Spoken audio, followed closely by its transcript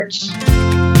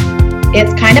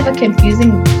it's kind of a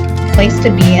confusing place to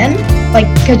be in, like,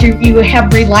 because you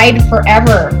have relied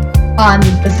forever on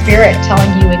the Spirit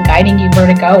telling you and guiding you where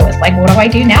to go. It's like, what do I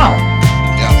do now?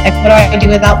 Yeah. Like, what do I do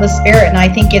without the Spirit? And I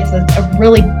think it's a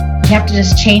really, you have to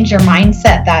just change your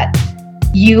mindset that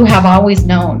you have always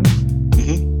known.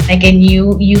 Mm-hmm. Like, and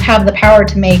you have the power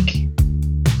to make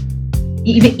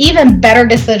even better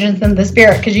decisions than the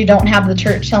Spirit, because you don't have the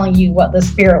church telling you what the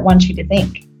Spirit wants you to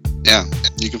think. Yeah,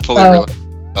 you can fully rely on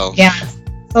yourself. Yeah.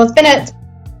 So it's been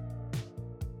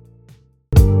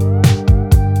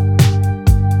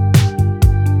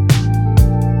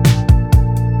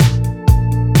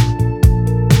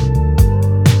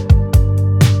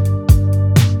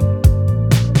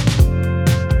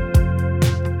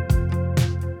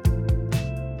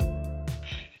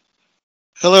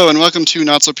Hello and welcome to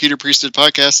Not So Peter Priesthood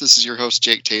Podcast. This is your host,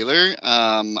 Jake Taylor.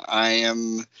 I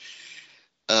am,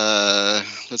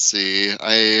 let's see,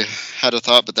 I had a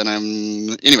thought, but then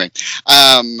anyway,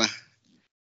 right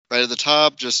at the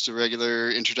top, just a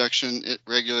regular introduction,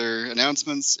 regular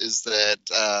announcements is that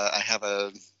I have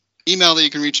a email that you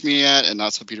can reach me at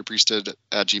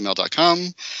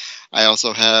notsopeterpriesthood@gmail.com. I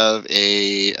also have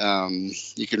you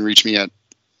can reach me at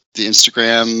the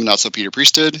Instagram, Not So Peter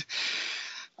Priesthood.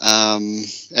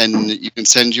 And you can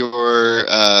send your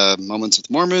moments with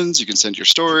Mormons, you can send your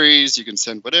stories, you can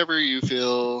send whatever you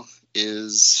feel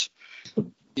is,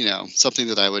 something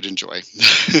that I would enjoy.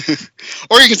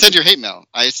 Or you can send your hate mail.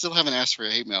 I still haven't asked for a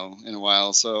hate mail in a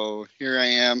while, so here I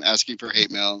am asking for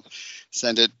hate mail.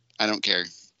 Send it. I don't care.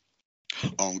 I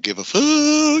don't give a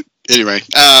fuck. Anyway,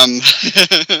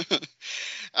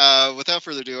 without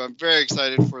further ado, I'm very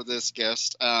excited for this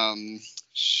guest.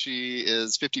 She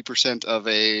is 50% of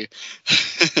a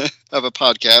of a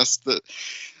podcast that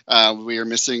we are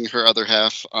missing her other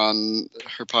half on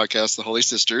her podcast, The Holy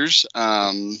Sisters.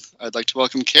 I'd like to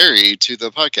welcome Carrie to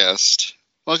the podcast.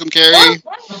 Welcome, Carrie.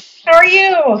 How are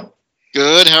you?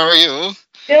 Good. How are you?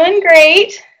 Doing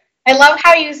great. I love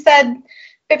how you said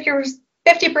 50%.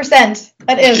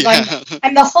 That is, yeah.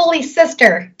 I'm the Holy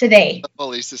Sister today. The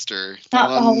Holy Sister. Not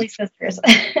the Holy Sisters.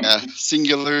 Yeah,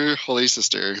 singular Holy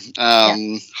Sister.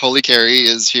 Holy Carrie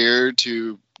is here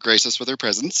to grace us with her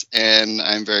presence, and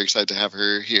I'm very excited to have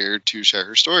her here to share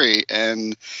her story.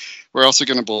 And we're also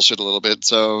going to bullshit a little bit,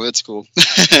 so it's cool.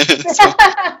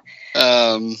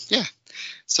 Yeah.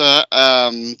 So,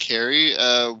 Carrie,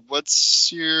 I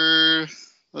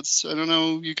don't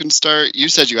know, you can start. You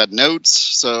said you had notes,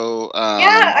 so...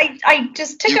 yeah, I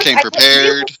just took you came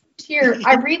prepared.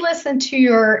 I re-listened to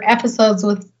your episodes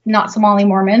with Not Somali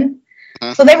Mormon.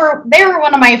 Uh-huh. So they were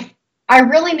one of my... I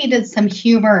really needed some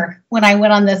humor when I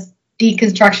went on this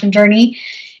deconstruction journey.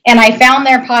 And I found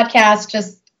their podcast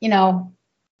just,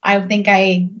 I think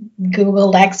I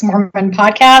Googled ex-Mormon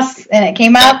podcasts and it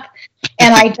came up.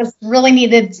 And I just really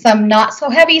needed some not so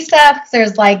heavy stuff.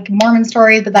 There's like Mormon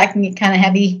stories, but that can get kind of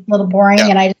heavy, a little boring.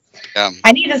 Yeah. And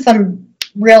I needed some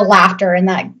real laughter, and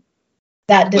that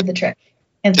did the trick.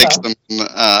 And take some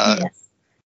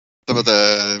of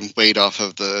the weight off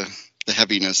of the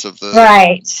heaviness of the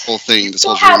whole thing. It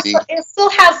still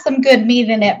has some good meat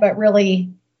in it, but really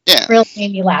made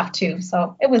me laugh too.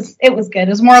 So it was good. It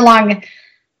was more along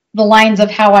the lines of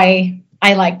how I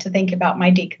like to think about my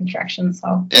deconstruction.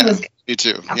 So it was good. Me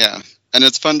too. Yeah. And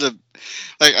it's fun to,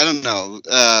 I don't know.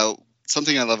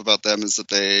 Something I love about them is that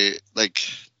they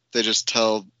just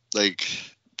tell the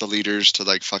leaders to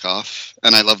fuck off.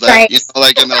 And I love that. Right.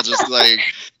 And they'll just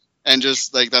and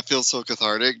just that feels so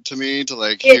cathartic to me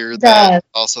to hear that,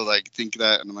 also think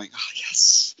that, and I'm like, oh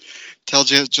yes, tell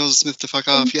Joseph Smith to fuck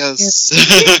off. Yes.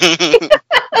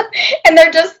 And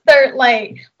they're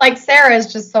Sarah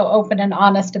is just so open and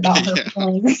honest about her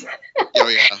feelings. Oh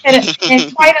yeah. And in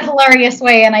quite a hilarious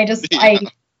way. And I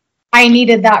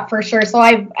needed that for sure. So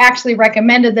I've actually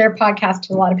recommended their podcast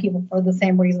to a lot of people for the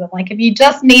same reason. If you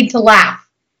just need to laugh.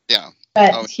 Yeah.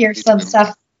 But here's some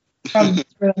stuff from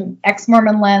an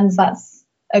ex-Mormon lens. That's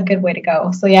a good way to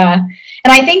go. So yeah. And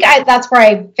I think that's where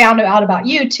I found out about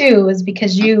you too, is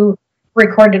because you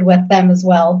recorded with them as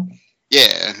well.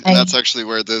 Yeah, and that's actually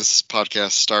where this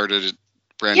podcast started. It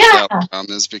branched out from,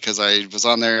 is because I was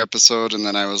on their episode, and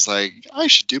then I was like, I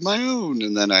should do my own,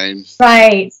 and then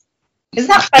Right. Isn't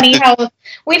that funny how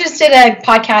we just did a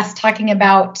podcast talking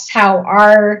about how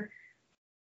our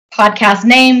podcast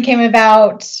name came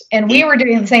about, and we were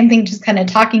doing the same thing, just kind of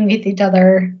talking with each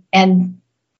other, and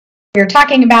we were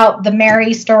talking about the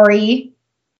Mary story.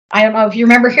 I don't know if you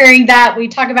remember hearing that. We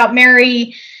talk about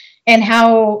Mary and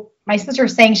how my sister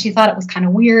was saying she thought it was kind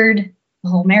of weird, the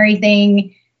whole Mary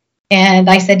thing. And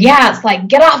I said, yeah, it's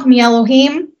get off me,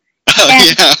 Elohim.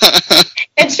 And, yeah.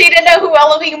 and she didn't know who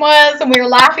Elohim was, and we were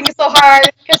laughing so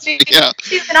hard because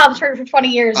she's been out of the church for 20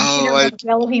 years and she didn't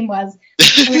know who Elohim was.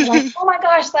 And we were like, oh my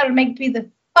gosh, that would be the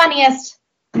funniest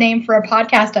name for a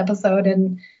podcast episode.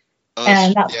 And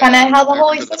that's kind of how the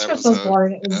Holy Sisters was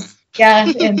born. It was,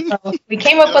 and so we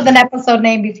came up with an episode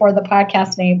name before the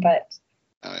podcast name, but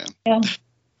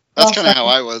that's kind of how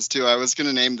I was too. I was going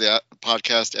to name the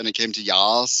podcast, and it came to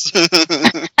Yas. I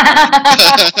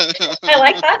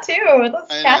like that too.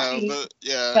 That's catchy. But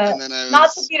and then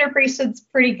Not So Peter Priesthood's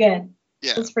pretty good.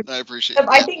 Yeah, I appreciate it.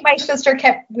 I think my sister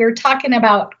we were talking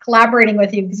about collaborating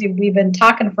with you because we've been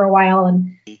talking for a while,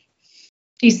 and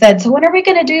she said, so when are we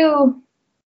going to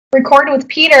record with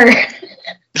Peter?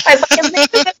 I was like, his name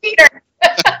isn't Peter.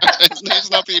 His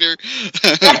name's not Peter.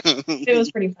 It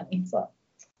was pretty funny. So.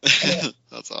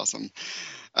 That's awesome.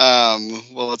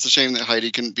 Well, it's a shame that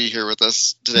Heidi couldn't be here with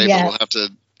us today, but we'll have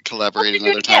to collaborate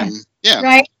another time. Yeah.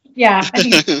 Right? Yeah. I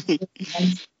think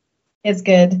it's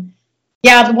good.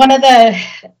 Yeah, one of the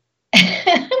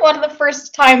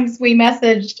first times we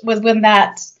messaged was when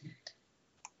that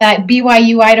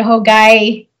BYU Idaho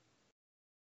guy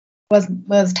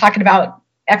was talking about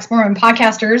ex-Mormon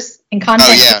podcasters and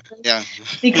content. Oh, yeah.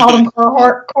 He called them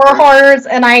core horrors,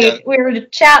 and we were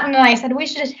chatting, and I said we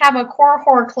should have a core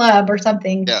horror club or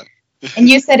something. Yeah. And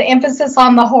you said emphasis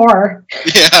on the horror.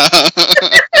 Yeah.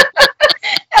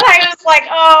 And I was like,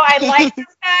 oh, I like this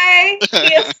guy.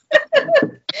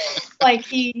 Like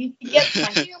he gets my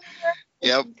humor.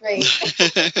 Yep. Great.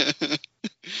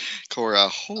 Cora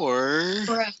horror.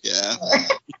 Yeah. Horror.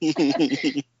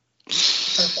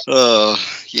 Oh,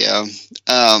 yeah.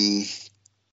 I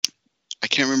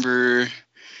can't remember.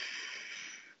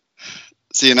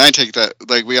 See, and I take that,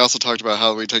 like, we also talked about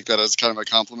how we take that as kind of a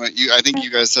compliment. I think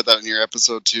you guys said that in your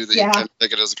episode too, that you kind of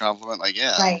take it as a compliment. Like,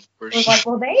 yeah. Right. We're like,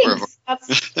 well, thanks.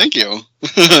 Thank you.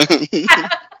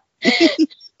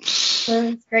 It's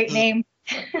a great name.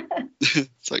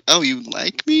 It's like, oh, you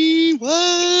like me?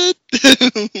 What?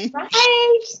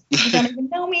 Right. You don't even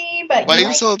know me, but why are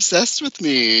you so obsessed with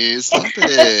me? Stop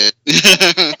it.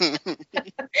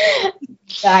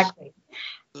 Exactly.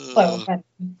 So funny.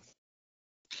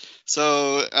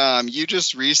 So, you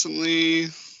just recently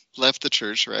left the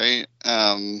church, right?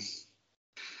 I've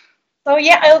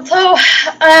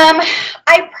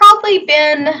probably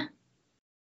been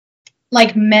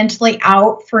like mentally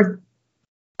out for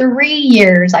 3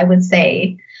 years, I would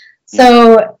say.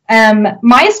 So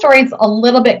my story's a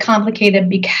little bit complicated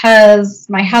because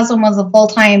my husband was a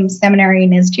full-time seminary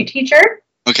and institute teacher.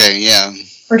 Okay, yeah.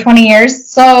 For 20 years.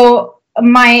 So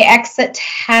my exit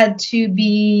had to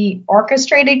be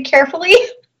orchestrated carefully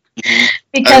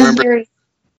because there's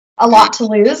a lot to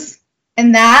lose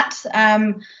in that.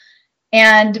 But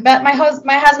my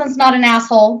husband's not an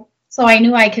asshole. So I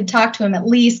knew I could talk to him at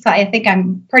least. I think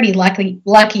I'm pretty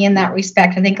lucky in that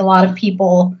respect. I think a lot of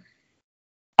people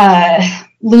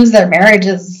lose their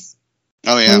marriages,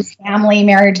 lose family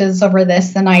marriages over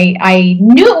this. And I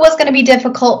knew it was going to be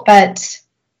difficult, but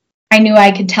I knew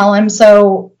I could tell him.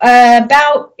 So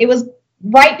it was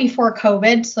right before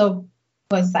COVID. So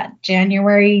was that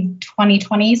January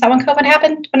 2020? Is that when COVID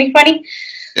happened? 2020?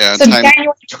 Yeah. So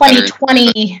January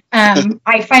 2020,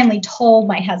 I finally told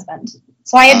my husband.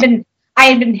 So I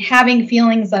had been having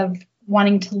feelings of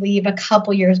wanting to leave a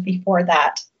couple years before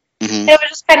that. Mm-hmm. It was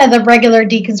just kind of the regular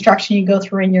deconstruction you go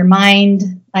through in your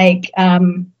mind. Like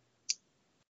I'd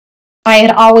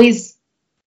always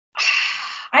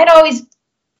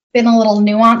been a little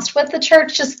nuanced with the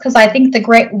church just because I think the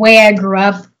great way I grew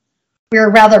up, we were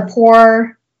rather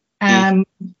poor, had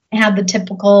the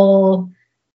typical,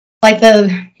 like the,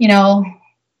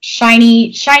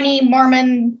 shiny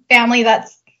Mormon family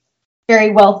that's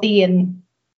very wealthy, and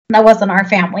that wasn't our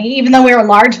family, even though we were a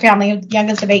large family,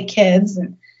 youngest of 8 kids,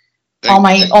 and all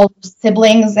my older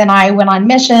siblings and I went on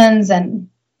missions and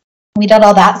we did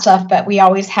all that stuff, but we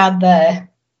always had the,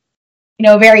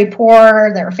 very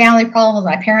poor. There were family problems.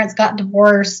 My parents got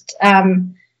divorced,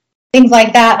 things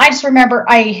like that. I just remember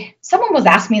someone was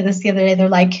asking me this the other day. They're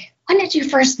like, when did you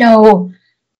first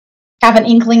have an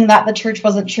inkling that the church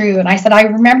wasn't true? And I said, I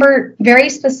remember very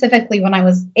specifically when I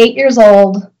was 8 years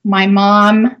old, my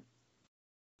mom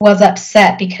was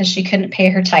upset because she couldn't pay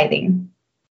her tithing.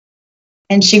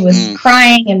 And she was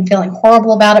crying and feeling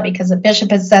horrible about it because the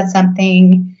bishop had said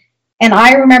something. And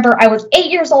I remember I was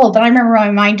 8 years old, and I remember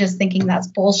my mind just thinking that's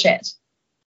bullshit.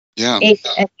 Yeah. 8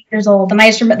 years old. And I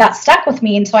just remember that stuck with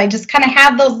me. And so I just kind of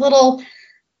had those little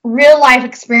real life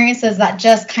experiences that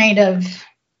just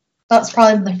that's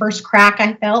probably the first crack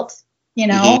I felt, You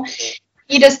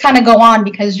just kind of go on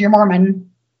because you're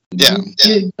Mormon. Yeah. You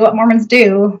do what Mormons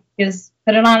do. You just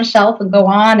put it on a shelf and go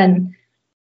on.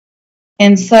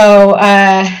 And so, so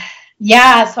I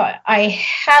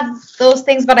had those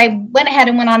things, but I went ahead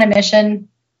and went on a mission.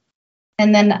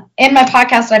 And then in my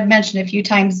podcast, I've mentioned a few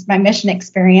times my mission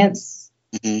experience.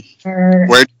 Mm-hmm.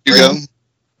 Where did you go?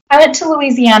 I went to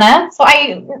Louisiana. So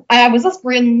I was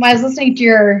listening to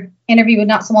your interview with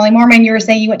Not So Molly Mormon. You were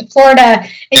saying you went to Florida, and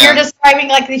you're describing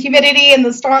like the humidity and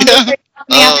the storm. Yeah.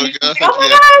 Oh my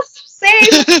gosh,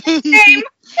 same.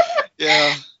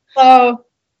 Yeah. So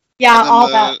all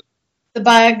that, the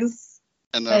bugs,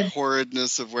 and the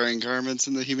horridness of wearing garments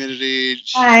in the humidity.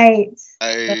 Right.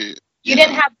 You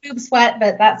didn't have boob sweat,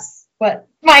 but that's what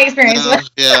my experience was.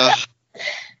 Yeah.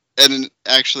 And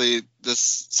actually,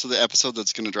 the episode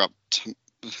that's going to drop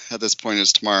at this point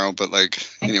is tomorrow. But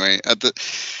anyway,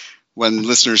 when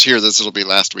listeners hear this, it'll be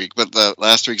last week. But the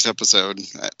last week's episode,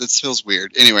 this feels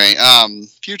weird. Anyway,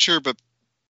 future but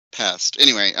past.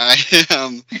 Anyway,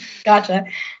 Gotcha.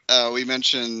 We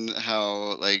mentioned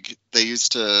how they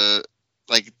used to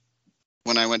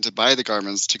when I went to buy the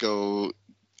garments to go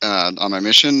on my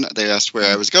mission, they asked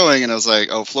where I was going, and I was like,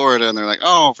 "Oh, Florida," and they're like,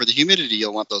 "Oh, for the humidity,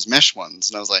 you'll want those mesh ones."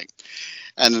 And I was like,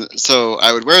 and so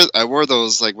I wore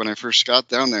those when I first got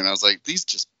down there, and I was like, they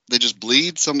just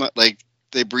bleed so much,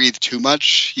 they breathe too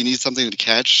much. You need something to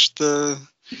catch the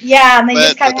and they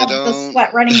just kind of have the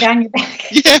sweat running down your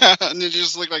back. Yeah, and they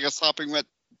just look like a sopping wet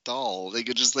doll. They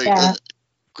could just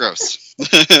gross.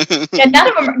 Yeah, none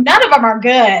of them are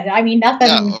good. I mean,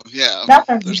 nothing's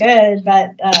good,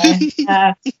 but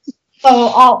so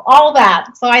all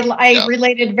that. So I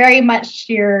related very much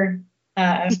to your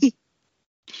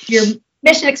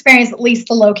mission experience, at least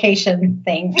the location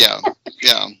thing.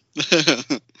 Yeah.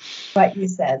 What you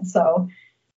said. So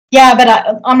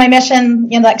but on my mission,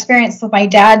 the experience with my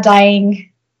dad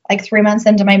dying 3 months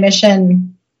into my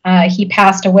mission, he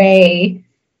passed away.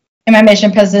 And my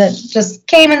mission president just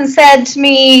came and said to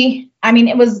me, I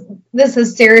mean, this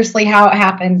is seriously how it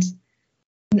happened.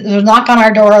 There was a knock on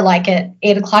our door at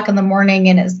 8:00 in the morning,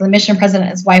 and it's the mission president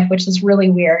and his wife, which is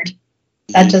really weird.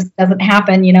 That just doesn't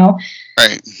happen,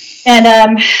 Right.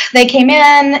 And they came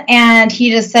in, and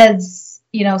he just said,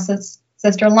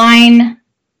 Sister Line,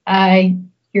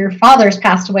 your father's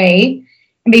passed away.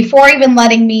 And before even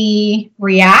letting me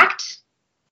react,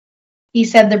 he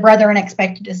said the brethren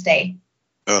expected to stay.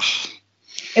 Ugh.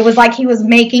 It was like he was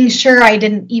making sure I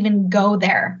didn't even go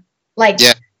there.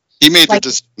 He made the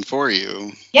decision for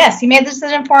you. Yes, he made the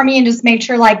decision for me and just made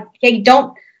sure, hey,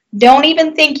 don't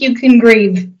even think you can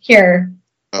grieve here.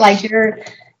 Ugh.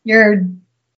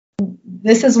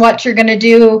 This is what you're gonna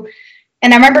do.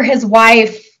 And I remember his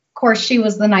wife, of course, she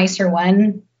was the nicer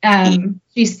one.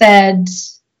 She said,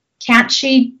 "Can't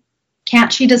she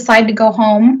decide to go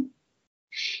home?"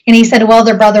 And he said, "Well,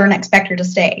 their brethren expect her to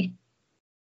stay."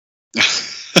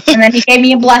 And then he gave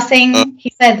me a blessing.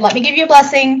 He said, "Let me give you a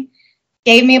blessing."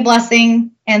 Gave me a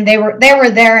blessing, and they were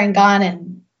there and gone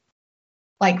in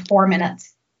 4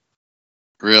 minutes.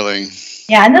 Really?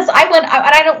 Yeah, and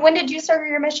I don't. When did you serve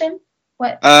your mission?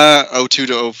 What? 02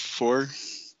 to 04.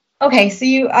 Okay, so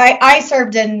I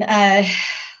served in.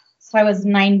 So I was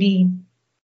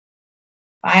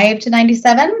 95 to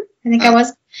 97. I think I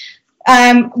was.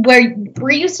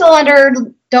 Were you still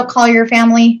under Don't Call Your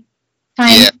Family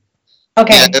time? Yeah.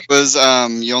 Okay. Yeah, it was.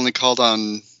 You only called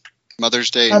on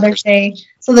Mother's Day.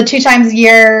 So the 2 times a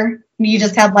year, you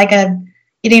just had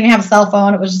you didn't even have a cell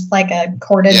phone. It was just a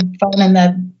corded phone in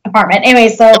the apartment.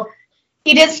 Anyway, so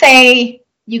he did say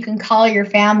you can call your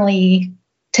family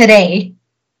today,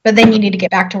 but then you need to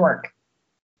get back to work.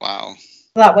 Wow.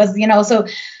 So that was,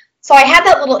 so I had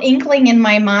that little inkling in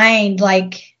my mind,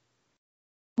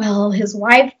 well, his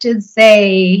wife did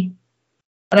say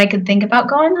that I could think about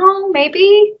going home,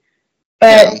 maybe,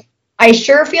 but I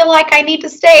sure feel like I need to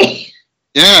stay.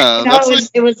 Yeah,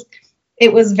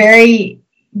 it was very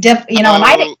and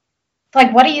I didn't,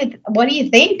 what do you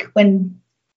think when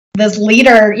this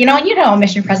leader, and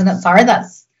mission presidents are,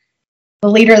 that's the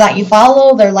leader that you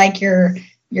follow. They're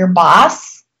your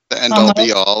boss. The end all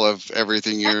be all of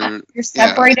everything. You're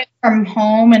separated from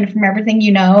home and from everything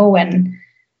and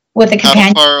with a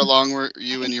companion. How far along were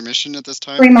you in your mission at this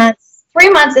time? 3 months. 3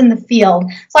 months in the field.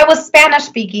 So I was Spanish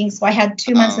speaking, so I had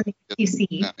 2 months in the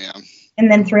QC, and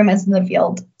then 3 months in the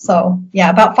field. So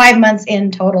about 5 months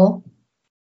in total.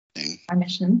 My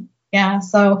mission. Yeah.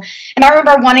 So, and I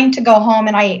remember wanting to go home,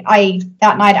 and I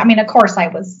that night. I mean, of course,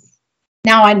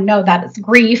 now I know that it's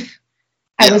grief.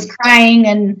 I was crying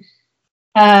and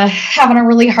having a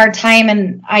really hard time,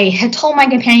 and I had told my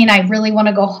companion I really want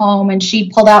to go home, and she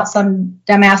pulled out some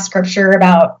dumbass scripture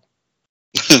about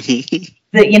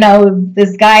that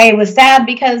this guy was sad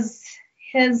because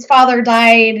his father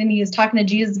died and he was talking to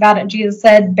Jesus about it. Jesus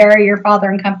said, bury your father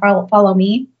and come follow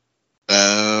me.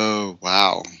 Oh,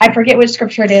 wow. I forget which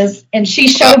scripture it is. And she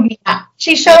showed me that.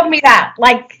 She showed me that,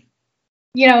 like,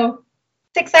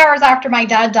 6 hours after my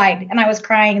dad died, and I was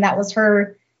crying. That was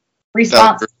her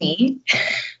response to me.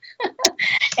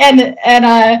 and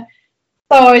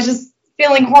so I was just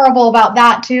feeling horrible about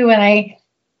that too. And I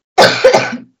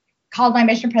called my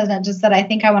mission president, just said, I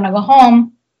think I want to go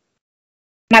home.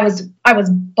 And I was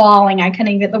bawling. I couldn't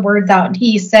even get the words out. And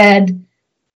he said,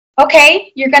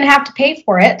 okay, you're going to have to pay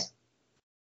for it.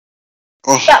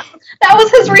 Oh. That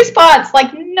was his response.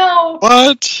 Like, no.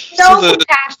 What? No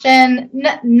compassion,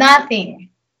 nothing.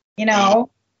 It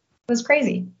was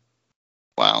crazy.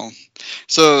 Wow.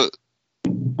 So,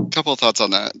 a couple of thoughts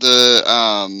on that.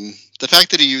 The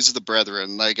fact that he uses the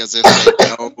brethren, like, as if they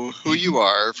know who you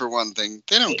are, for one thing.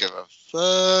 They don't give a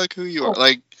fuck who you are.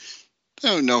 Like, they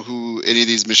don't know who any of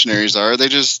these missionaries are. They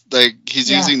just, like, he's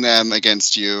using them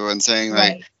against you and saying,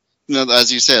 like,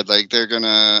 as you said, like, they're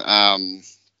gonna,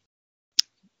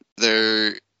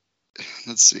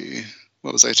 let's see,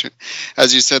 what was I trying,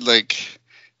 as you said, like,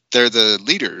 they're the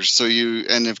leaders. So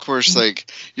and of course,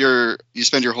 like, you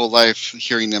spend your whole life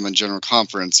hearing them in general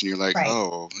conference, and you're like,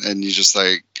 oh, and you just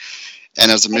like,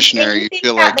 and as a missionary, you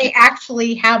feel like they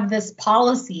actually have this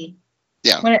policy.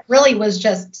 Yeah. When it really was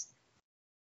just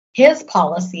his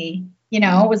policy,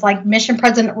 it was like mission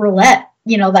president roulette,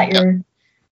 that you're,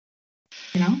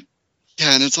 Yeah,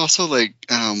 and it's also like,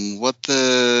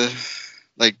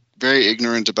 very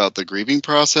ignorant about the grieving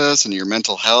process and your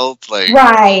mental health, like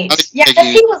right. Yeah,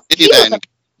 he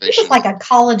was like a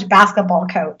college basketball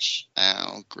coach.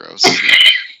 Oh, gross.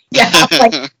 Yeah,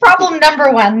 like problem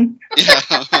number one. Yeah.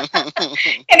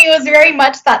 And he was very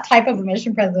much that type of a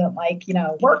mission president, like,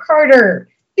 work harder,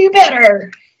 do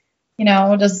better,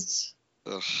 just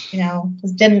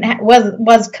didn't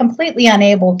was completely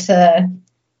unable to,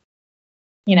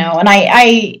 and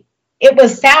it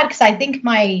was sad because I think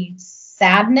my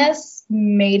sadness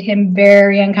made him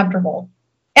very uncomfortable.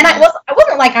 And I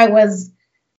wasn't like I was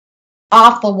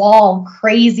off the wall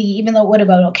crazy, even though it would have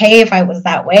been okay if I was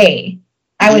that way.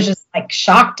 I was just like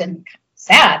shocked and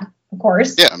sad, of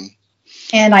course. Yeah.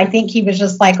 And I think he was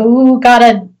just like, ooh,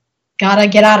 gotta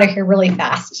get out of here really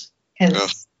fast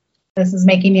because this is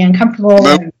making me uncomfortable.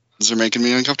 These are making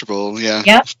me uncomfortable. Yeah.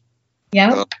 Yep.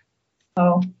 Yeah.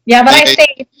 So yeah, but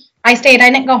I stayed.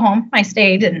 I didn't go home. I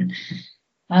stayed, and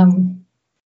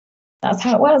that's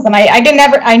how it was. And I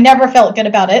never felt good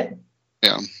about it.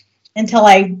 Yeah. Until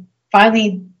I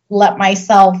finally let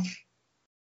myself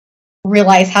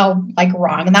realize how like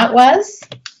wrong that was.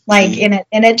 Like and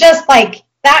it just like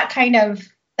that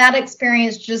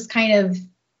experience just kind of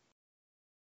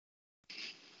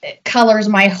it colors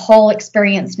my whole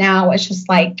experience now. It's just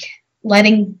like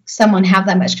letting someone have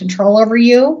that much control over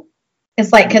you.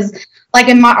 It's like, because like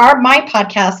in my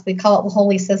podcast, we call it the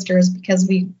Holy Sisters because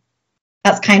we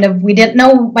didn't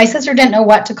know, my sister didn't know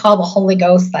what to call the Holy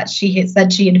Ghost that she had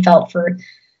said she had felt for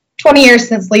 20 years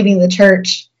since leaving the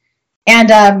church.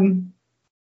 And,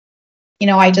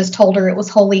 I just told her it was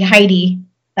Holy Heidi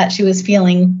that she was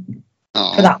feeling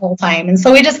for that whole time. And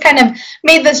so we just kind of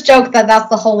made this joke that that's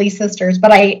the Holy Sisters.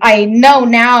 But I know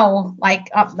now, like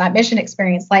that mission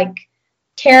experience, like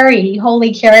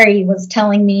Holy Carrie was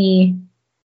telling me,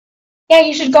 yeah,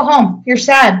 you should go home. You're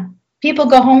sad. People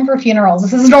go home for funerals.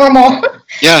 This is normal.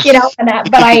 Yeah.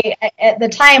 But I, at the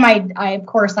time, I of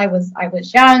course, I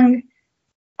was young.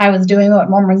 I was doing what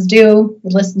Mormons do. You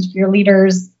listen to your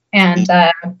leaders. And,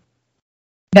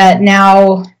 but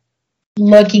now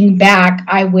looking back,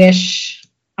 I wish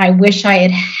I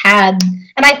had,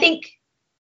 and I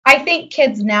think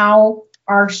kids now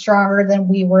are stronger than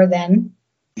we were then.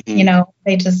 Mm-hmm.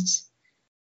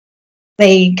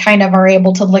 They kind of are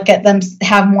able to look at them,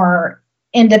 have more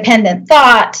independent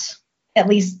thought. At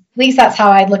least that's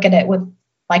how I look at it with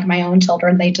like my own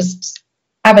children. They just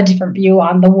have a different view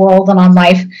on the world and on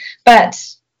life. But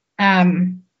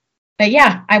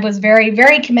yeah, I was very,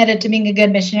 very committed to being a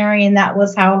good missionary, and that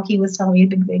was how he was telling me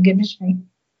to be a good missionary.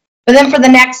 But then for the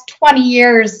next 20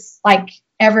 years, like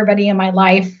everybody in my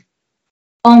life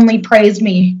only praised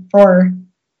me for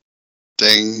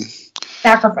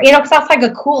sacrifice, because that's like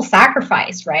a cool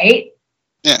sacrifice, right?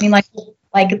 Yeah. I mean, like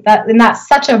that, and that's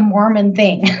such a Mormon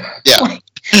thing. Yeah.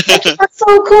 That's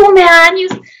so cool, man.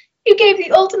 You gave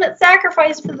the ultimate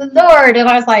sacrifice for the Lord. And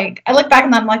I was like, I look back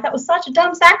on that, I'm like, that was such a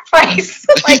dumb sacrifice.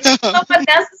 Like, so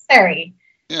unnecessary.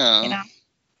 Yeah.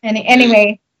 And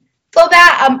anyway, so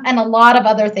that, and a lot of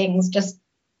other things, just,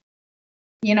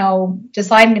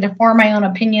 deciding to form my own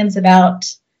opinions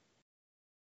about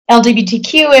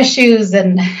LGBTQ issues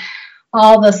and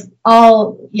all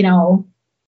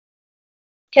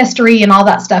history and all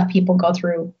that stuff people go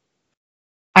through.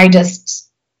 I just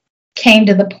came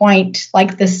to the point,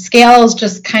 like the scales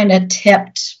just kind of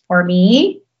tipped for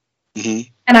me. Mm-hmm.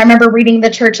 And I remember reading the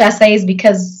church essays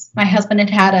because my husband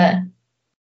had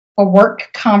a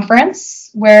work conference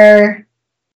where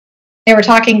they were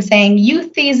saying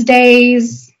youth these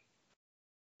days,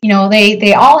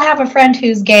 they all have a friend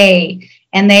who's gay,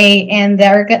 and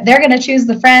they're going to choose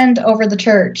the friend over the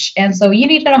church, and so you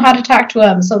need to know how to talk to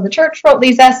them. So the church wrote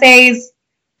these essays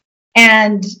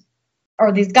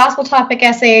or these gospel topic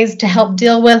essays to help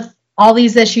deal with all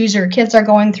these issues your kids are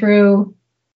going through.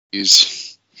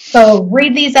 Jeez. So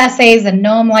read these essays and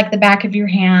know them like the back of your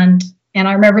hand. And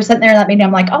I remember sitting there in that meeting,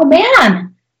 I'm like, oh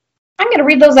man, I'm going to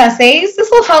read those essays. This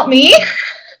will help me.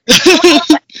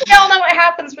 You all know what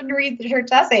happens when you read the church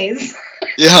essays.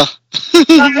 Yeah.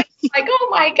 I was like, oh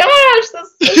my gosh,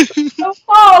 this is so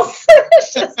false.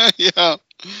 Yeah.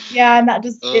 Yeah, and that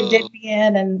just it did me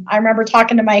in. And I remember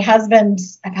talking to my husband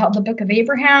about the Book of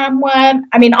Abraham one.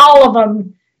 I mean, all of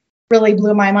them really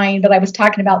blew my mind, but I was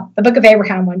talking about the Book of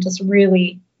Abraham one just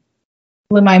really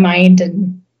blew my mind.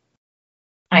 And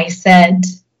I was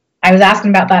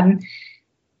asking about that,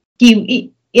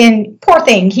 and poor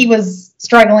thing, he was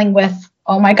struggling with,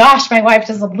 oh my gosh, my wife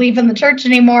doesn't believe in the church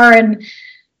anymore, and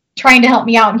trying to help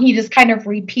me out. And he just kind of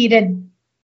repeated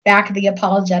back the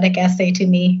apologetic essay to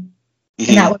me. Mm-hmm.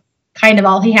 And that was kind of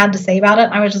all he had to say about it.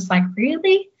 And I was just like,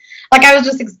 really? Like, I was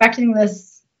just expecting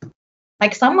this,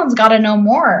 like, someone's got to know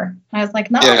more. And I was like,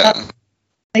 no,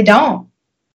 they don't.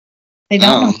 They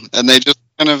don't know. And they just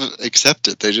kind of accept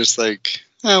it. They just like,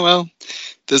 oh, well,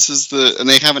 this is and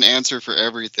they have an answer for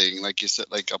everything, like you said,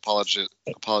 like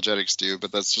apologetics do,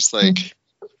 but that's just like,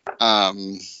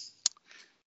 I'm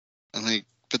like,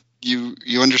 but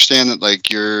you understand that, like,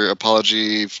 your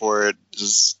apology for it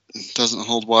doesn't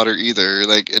hold water either.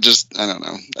 Like, it just, I don't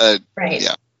know. Right.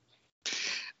 Yeah.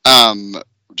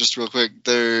 Just real quick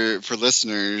there for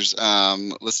listeners,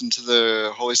 listen to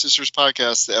the Holy Sisters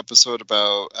podcast, the episode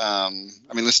about,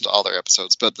 listen to all their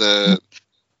episodes, but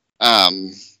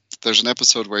there's an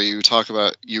episode where you talk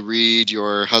about, you read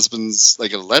your husband's,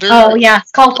 like, a letter. Oh yeah.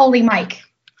 It's called Holy Mike.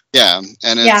 Yeah.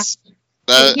 And it's,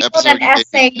 that he episode wrote an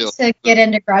essay to get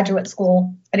into graduate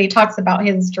school, but he talks about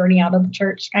his journey out of the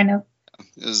church, kind of.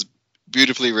 It was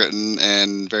beautifully written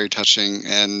and very touching,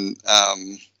 and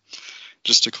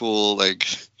just a cool, like,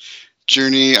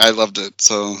 journey. I loved it.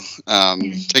 So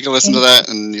take a listen to that,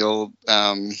 and you'll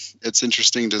it's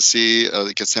interesting to see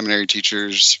like a seminary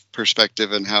teacher's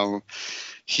perspective and how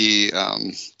he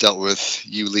dealt with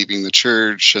you leaving the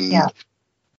church. And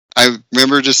I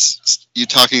remember just you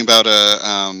talking about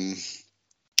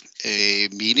a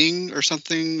meeting or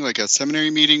something, like a seminary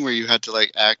meeting where you had to,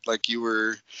 like, act like you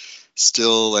were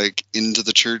still, like, into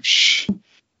the church,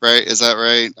 right? Is that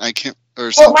right? I can't.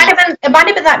 Or well, it might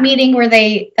have been that meeting where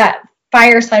that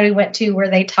fireside we went to where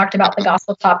they talked about the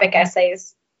gospel topic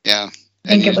essays. Yeah, I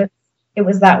think it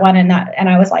was that one, and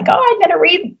I was like, oh, I'm gonna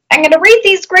read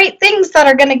these great things that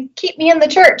are gonna keep me in the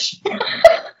church.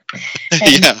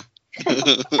 Yeah.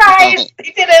 Surprise!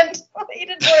 He didn't. He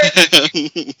didn't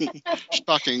work.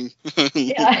 Shocking.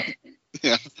 Yeah.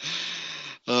 Yeah.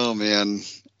 Oh man.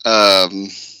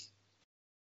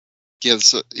 Yeah.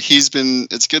 So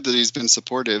it's good that he's been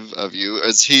supportive of you.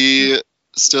 Is he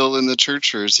still in the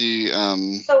church, or is he?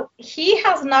 So he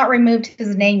has not removed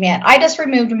his name yet. I just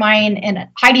removed mine, and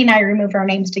Heidi and I removed our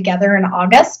names together in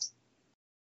August.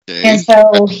 Okay. And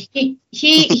so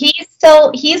he's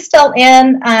still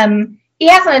in. He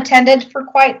hasn't attended for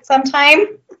quite some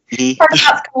time. Mm-hmm. Part of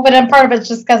that's COVID, and part of it's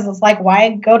just because it's like,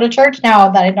 why go to church now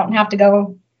that I don't have to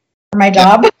go for my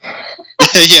job?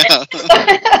 Yeah.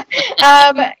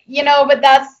 But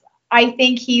I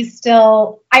think he's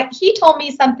still. He told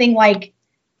me something like,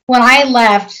 when I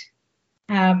left,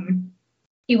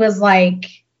 he was like,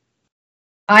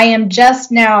 I am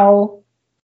just now.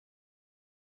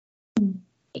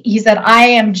 He said, I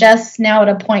am just now at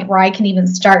a point where I can even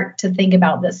start to think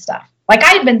about this stuff. Like,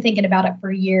 I had been thinking about it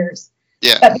for years.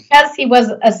 Yeah. But because he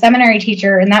was a seminary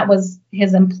teacher and that was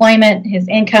his employment, his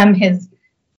income, his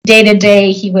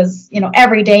day-to-day, he was,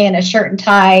 every day in a shirt and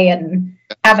tie and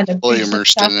having to fully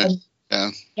immersed in it.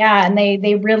 Yeah, and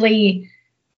they really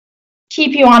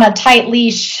keep you on a tight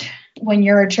leash when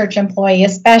you're a church employee,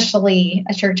 especially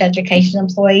a church education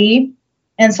employee.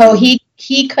 And so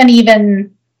he couldn't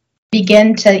even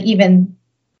begin to even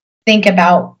think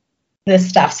about this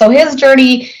stuff. So his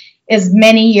journey is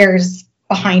many years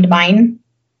behind mine,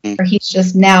 where he's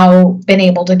just now been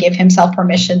able to give himself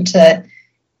permission to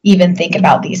even think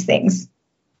about these things.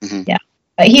 Mm-hmm. Yeah,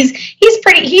 but he's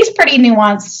pretty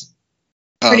nuanced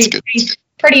Oh, that's good.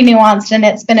 Pretty nuanced, and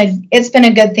it's been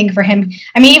a good thing for him.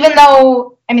 I mean, even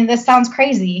though, I mean, this sounds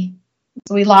crazy.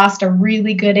 We lost a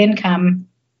really good income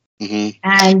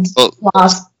and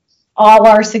lost all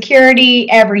our security,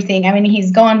 everything. I mean,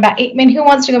 he's going back. I mean, who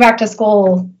wants to go back to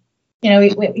school? You know,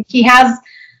 he has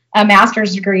a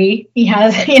master's degree. He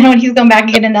has, you know, and he's going back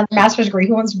and getting another master's degree.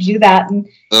 Who wants to do that? And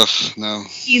no.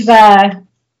 He's and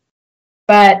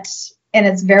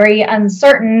it's very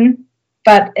uncertain,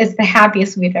 but it's the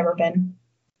happiest we've ever been.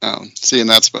 Oh, see, and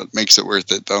that's what makes it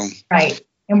worth it, though. Right.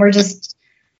 And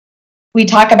we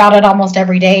talk about it almost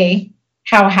every day,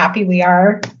 how happy we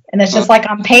are. And it's just like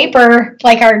on paper,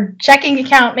 like our checking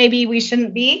account, maybe we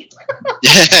shouldn't be.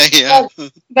 Yeah.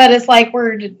 But it's like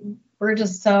we're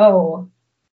just so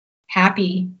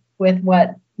happy with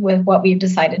what we've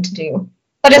decided to do.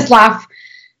 But just laugh,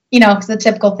 you know, because the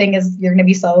typical thing is you're going to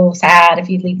be so sad if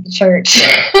you leave the church.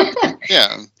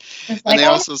 Yeah. Like, and they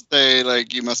also say,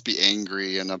 like, you must be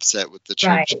angry and upset with the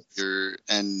church.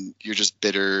 Right. You're just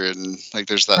bitter, and like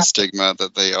there's that stigma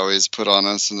that they always put on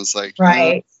us, and it's like,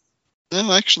 right.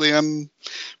 No, actually, I'm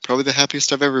probably the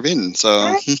happiest I've ever been.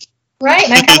 So right.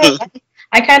 And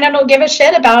I kind of don't give a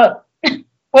shit about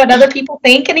what other people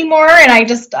think anymore, and I'm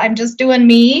just doing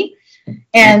me,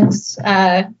 and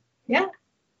yeah,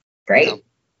 great,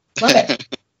 love it.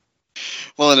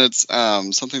 Well, and it's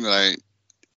something that I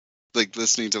like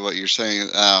listening to what you're saying.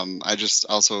 I just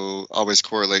also always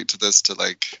correlate to this to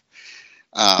like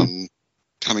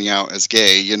coming out as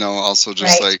gay. You know, also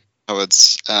just like how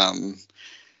it's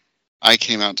I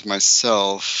came out to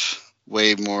myself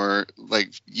way more like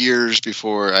years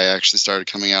before I actually started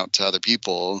coming out to other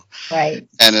people. Right.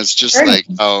 And it's just like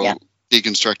how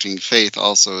deconstructing faith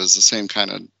also is the same kind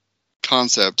of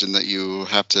concept in that you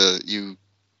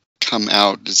come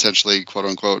out essentially, quote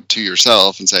unquote, to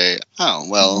yourself and say, oh,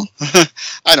 well,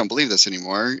 I don't believe this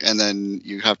anymore. And then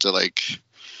you have to like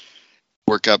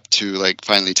work up to like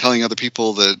finally telling other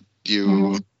people that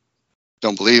you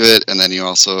don't believe it. And then you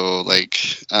also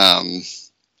like,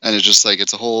 and it's just like,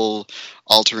 it's a whole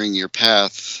altering your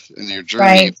path and your journey.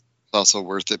 Right. It's also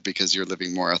worth it because you're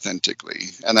living more authentically.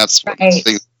 And that's what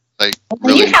things like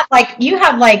really. You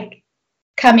have like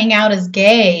coming out as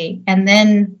gay and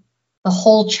then the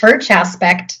whole church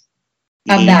aspect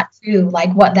of that too,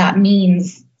 like what that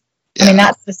means. Yeah. I mean,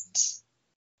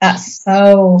 that's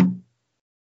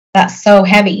so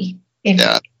heavy. You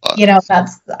know,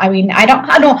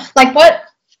 I don't like what,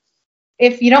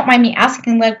 if you don't mind me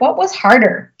asking, like what was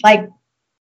harder, like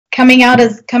coming out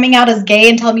as gay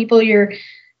and telling people you're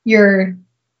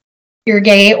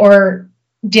gay, or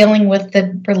dealing with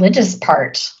the religious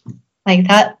part like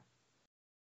that?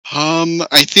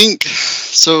 I think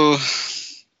so.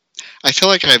 I feel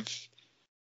like I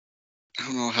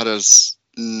don't know how to.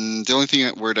 The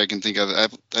only word I can think of, I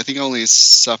think I only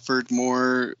suffered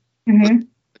more with the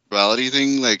sexuality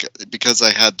thing, like because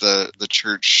I had the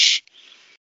church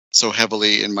so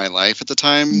heavily in my life at the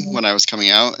time when I was coming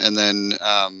out, and then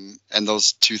and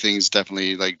those two things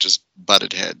definitely like just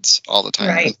butted heads all the time.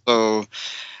 Right. So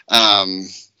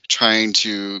trying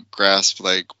to grasp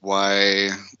like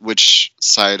which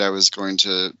side I was going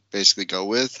to basically go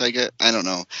with. I don't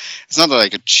know. It's not that I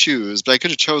could choose, but I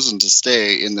could have chosen to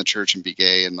stay in the church and be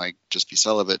gay and like just be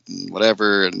celibate and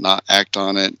whatever and not act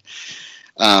on it.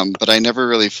 But I never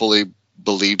really fully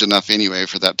believed enough anyway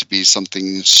for that to be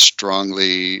something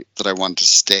strongly that I wanted to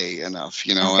stay enough,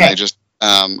 you know. Okay. And I just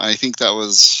I think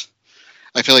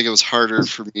I feel like it was harder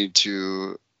for me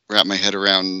to wrap my head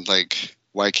around like,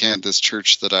 why can't this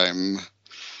church that I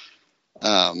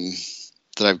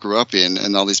grew up in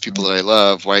and all these people that I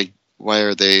love, why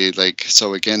are they like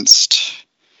so against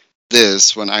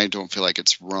this when I don't feel like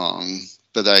it's wrong?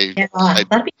 But that'd be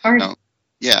hard.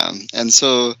 Yeah. And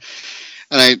so,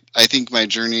 and I think my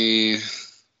journey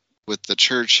with the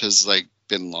church has like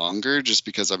been longer just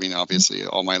because, I mean, obviously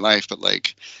all my life, but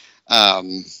like,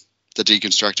 the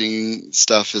deconstructing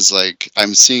stuff is like,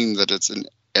 I'm seeing that it's in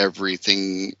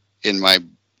everything in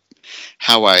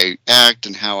how I act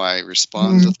and how I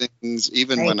respond to things,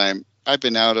 even when I've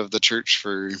been out of the church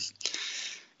for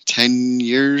 10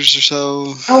 years or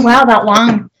so. Oh wow, that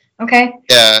long. Okay.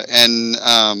 Yeah, and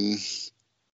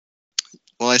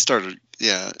well, I started,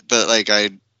 but like I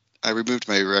removed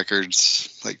my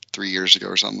records like 3 years ago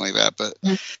or something like that, but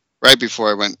right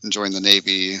before I went and joined the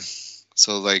Navy,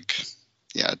 so like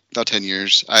about 10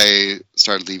 years, I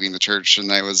started leaving the church,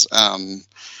 and I was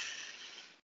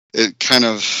it kind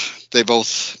of, they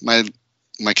both, my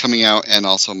coming out and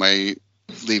also my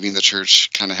leaving the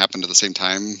church kind of happened at the same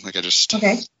time. Like I just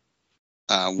had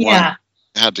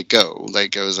to go.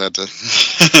 Like I was had to.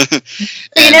 So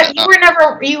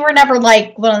you were never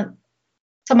like, well,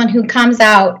 someone who comes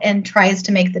out and tries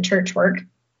to make the church work?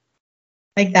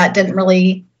 Like that didn't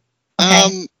really.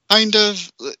 Okay. Kind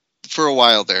of for a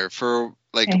while there. For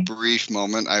like Okay. a brief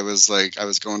moment, I was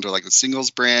going to like the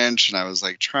singles branch, and I was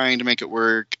like trying to make it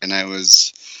work, and I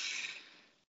was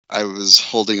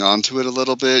holding on to it a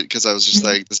little bit because I was just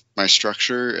like, this is my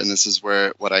structure, and this is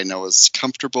what I know is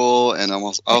comfortable. And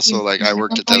also like I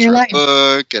worked at All your Deseret life.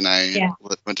 Book, and I Yeah.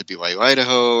 went to BYU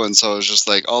Idaho, and so it was just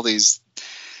like all these,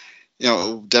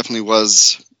 it definitely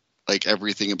was like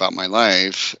everything about my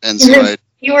life. And so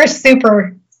You were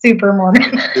super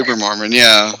Mormon. Super Mormon,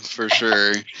 yeah, for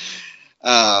sure.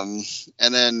 And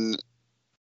then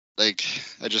like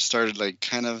I just started like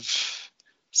kind of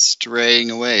straying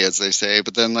away, as they say.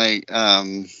 But then like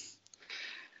I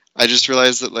just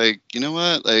realized that like, you know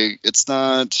what, like it's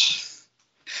not.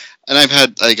 And I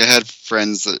had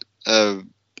friends that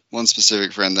one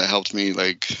specific friend that helped me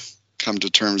like come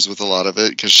to terms with a lot of it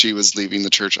because she was leaving the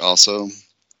church also,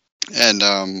 and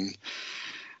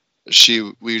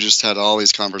we just had all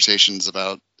these conversations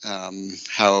about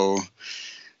how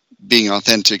being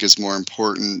authentic is more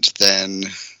important than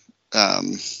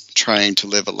trying to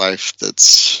live a life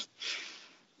that's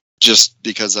just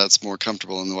because that's more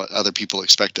comfortable than what other people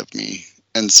expect of me.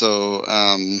 And so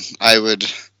I would,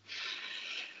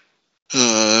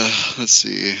 let's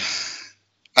see,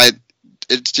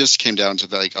 it just came down to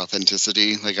like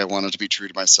authenticity. Like I wanted to be true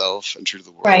to myself and true to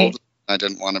the world. Right. I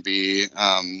didn't want to be,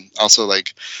 also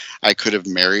like I could have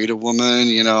married a woman,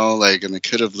 like, and I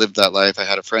could have lived that life. I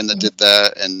had a friend that did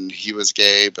that, and he was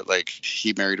gay, but like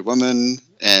he married a woman,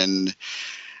 and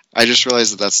I just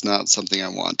realized that that's not something I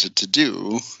wanted to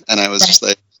do. And I was just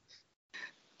like,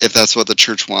 if that's what the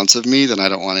church wants of me, then I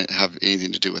don't want it to have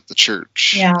anything to do with the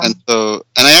church. Yeah. And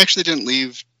I actually didn't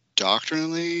leave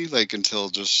doctrinally like until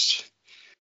just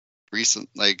recent,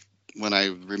 like when I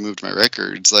removed my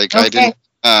records. Like Okay.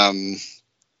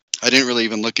 I didn't really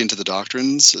even look into the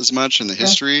doctrines as much and the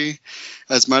history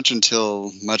as much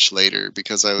until much later,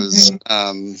 because I was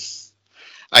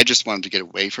I just wanted to get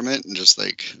away from it and just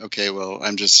like, okay, well,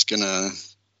 I'm just gonna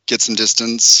get some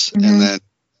distance. And then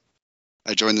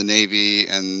I joined the Navy,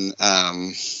 and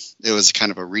it was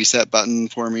kind of a reset button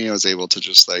for me. I was able to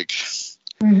just like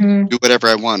do whatever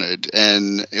I wanted,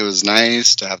 and it was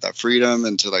nice to have that freedom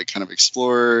and to like kind of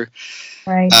explore.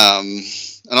 Right.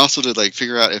 And also to like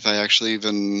figure out if I actually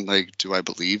even like, do I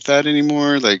believe that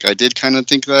anymore? Like I did kind of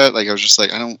think that, like I was just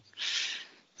like, I don't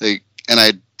like, and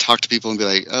I'd talk to people and be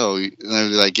like, oh, and I'd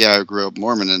be like, yeah, I grew up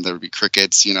Mormon, and there would be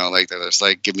crickets, like they're just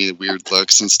like give me the weird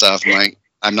looks and stuff. I'm like,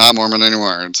 I'm not Mormon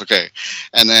anymore. It's okay.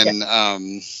 And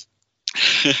then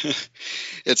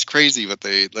it's crazy what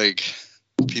they like,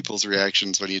 people's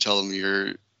reactions when you tell them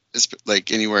you're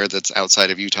like anywhere that's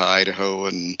outside of Utah, Idaho,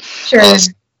 and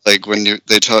like when you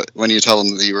tell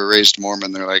them that you were raised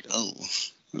Mormon, they're like, oh,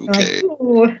 okay.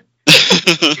 Like,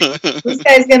 this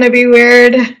guy's gonna be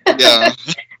weird. Yeah.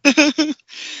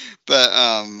 But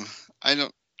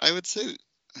I would say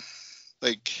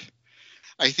like,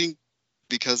 I think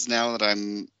because now that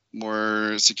I'm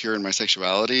more secure in my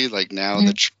sexuality, like now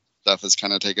the stuff has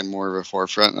kind of taken more of a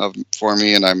forefront for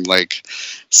me, and I'm like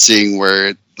seeing where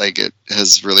it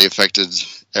has really affected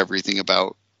everything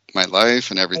about my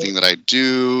life and everything that I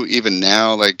do. Even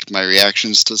now, like my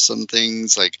reactions to some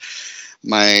things, like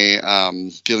my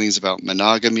feelings about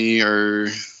monogamy,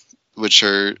 which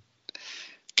are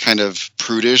kind of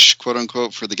prudish, quote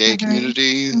unquote, for the gay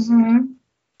community.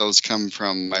 Those come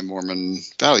from my Mormon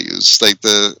values, like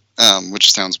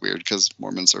which sounds weird because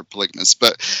Mormons are polygamous,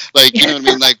 but like, you know what I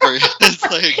mean? Like, where it's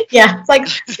like, it's like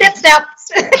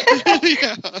steps.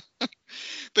 Yeah.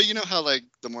 But you know how like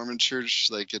the Mormon church,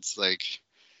 like it's like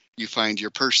you find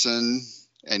your person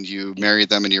and you marry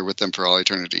them and you're with them for all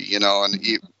eternity, and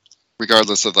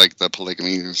regardless of like the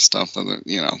polygamy stuff,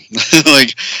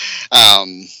 like,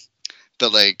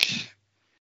 but like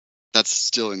that's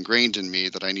still ingrained in me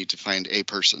that I need to find a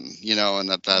person, and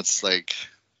that's like.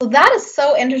 Well, that is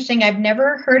so interesting. I've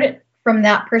never heard it from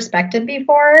that perspective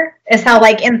before. Is how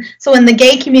like in the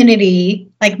gay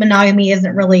community, like monogamy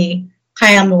isn't really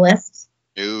high on the list.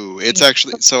 No, it's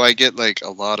actually, so I get like a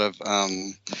lot of,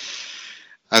 I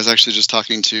was actually just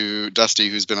talking to Dusty,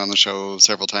 who's been on the show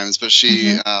several times, but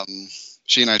she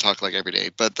and I talk like every day,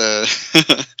 but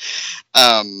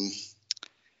I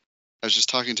was just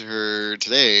talking to her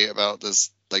today about this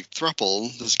like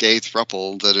this gay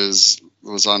throuple that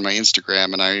was on my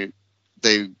Instagram, and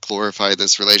they glorify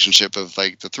this relationship of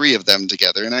like the three of them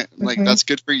together, and I'm like, that's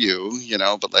good for you,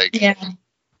 but like,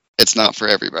 it's not for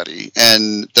everybody.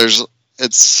 And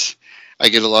I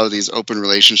get a lot of these open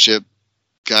relationship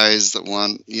guys that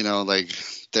want, like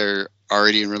they're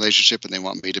already in relationship and they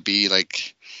want me to be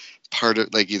like part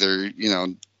of, like, either, you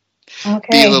know, Okay.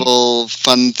 be a little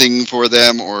fun thing for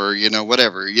them, or, you know,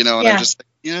 whatever, you know. And Yeah. I'm just like,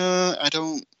 you know, I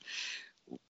don't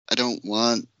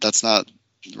want, that's not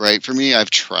right for me. I've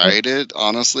tried it,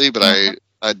 honestly, but I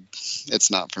it's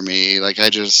not for me. Like,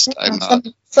 I'm not.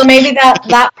 So maybe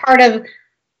that part of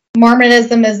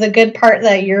Mormonism is a good part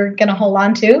that you're gonna hold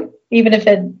on to, even if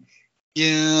it.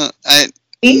 Yeah,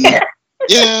 Yeah.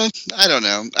 yeah, I don't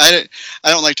know. I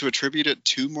don't like to attribute it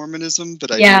to Mormonism,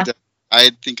 but Yeah. I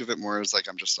think of it more as like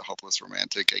I'm just a hopeless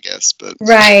romantic, I guess. But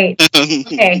Right.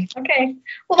 Okay.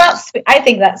 Well, that's sweet. I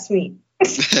think that's sweet.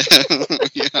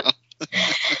 Yeah.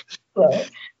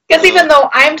 Because even though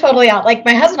I'm totally out, like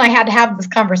my husband and I had to have this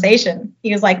conversation.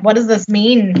 He was like, "What does this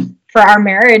mean for our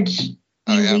marriage?"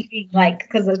 Leaving, like,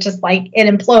 because it's just like it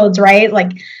implodes, right?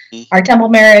 Like our temple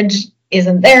marriage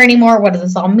isn't there anymore. What does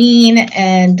this all mean?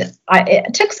 And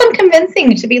it took some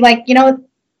convincing to be like, you know,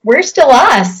 we're still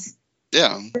us.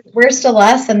 Yeah. We're still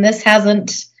us, and this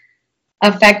hasn't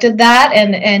affected that.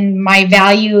 And my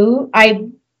value, I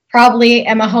probably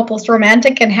am a hopeless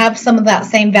romantic and have some of that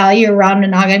same value around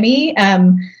monogamy.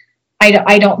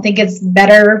 I don't think it's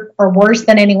better or worse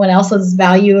than anyone else's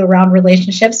value around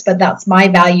relationships, but that's my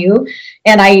value.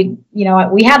 And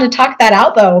we had to talk that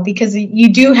out though, because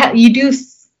you do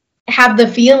have the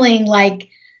feeling like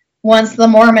once the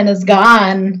Mormon is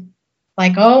gone,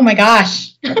 like, oh my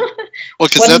gosh, well,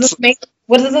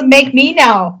 what does it make me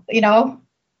now? You know?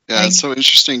 Yeah, like, it's so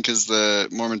interesting because the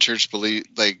Mormon Church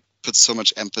puts so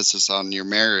much emphasis on your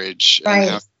marriage,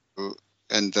 right?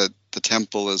 And the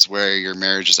temple is where your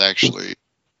marriage is actually,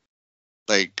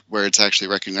 like, where it's actually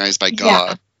recognized by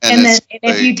God. Yeah. And then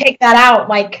if you take that out,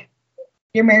 like,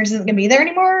 your marriage isn't going to be there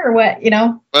anymore, or what, you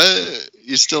know? But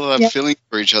you still have feelings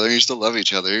for each other, and you still love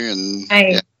each other. And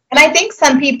and I think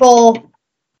some people,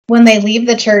 when they leave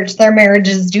the church, their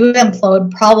marriages do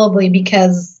implode, probably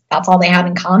because that's all they have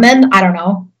in common. I don't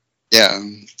know. Yeah.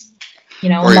 You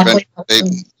know, luckily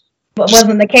it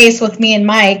wasn't the case with me and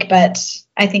Mike, but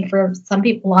I think for some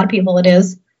people, a lot of people, it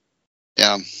is.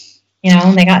 Yeah. You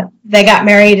know, they got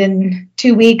married in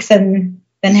 2 weeks and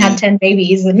then had 10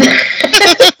 babies, and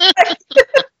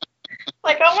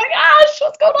like, oh my gosh,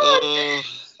 what's going on?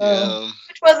 Yeah.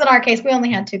 Which wasn't our case. We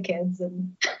only had 2 kids,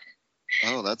 and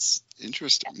oh, that's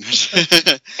interesting.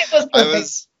 It was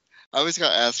perfect. I always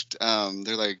got asked.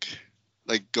 They're like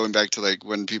going back to like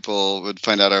when people would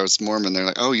find out I was Mormon, they're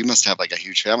like, "Oh, you must have like a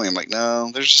huge family." I'm like,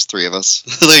 "No, there's just 3 of us."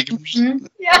 Like,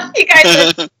 yeah, you guys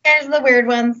are the weird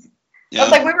ones. Yeah. I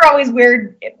was like, we were always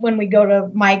weird when we go to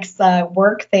Mike's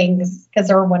work things, because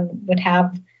everyone would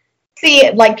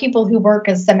like people who work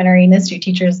as seminary and institute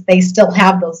teachers, they still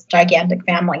have those gigantic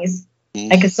families.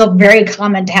 Like, it's still very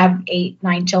common to have 8,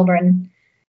 9 children,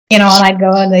 you know, and I'd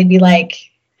go and they'd be like,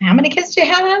 how many kids do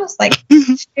you have? I was like,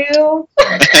 2.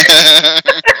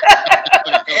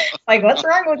 Like, what's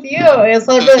wrong with you?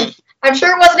 So I'm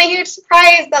sure it wasn't a huge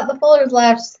surprise that the Fullers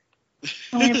left.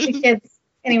 I only have 2 kids.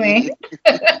 Anyway.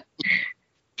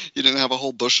 You didn't have a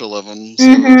whole bushel of them. So.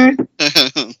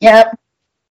 Mm-hmm. Yep.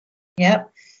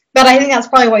 But I think that's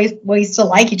probably why we still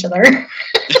like each other.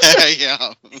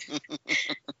 Yeah.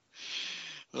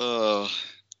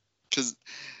 Because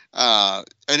and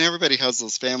everybody has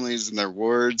those families in their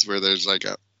wards where there's like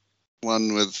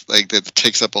one with like that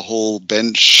takes up a whole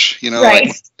bench, you know, right.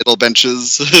 Like middle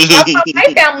benches. That's how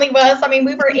my family was. I mean,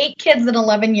 we were 8 kids in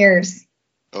 11 years.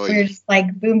 Oh, we were just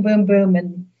like boom, boom, boom,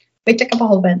 and we took up a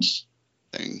whole bench.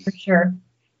 Dang. For sure.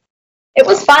 It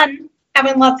was fun.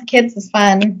 Having lots of kids was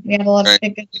fun. We had a lot of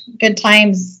good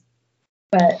times.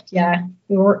 But yeah,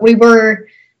 we were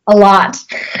a lot.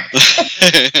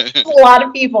 A lot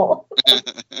of people.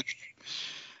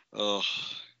 Oh.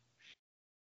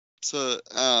 So,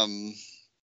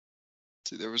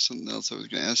 see, there was something else I was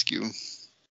going to ask you.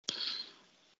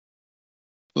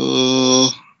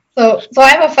 So I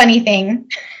have a funny thing.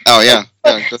 Oh yeah.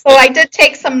 So I did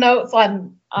take some notes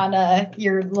on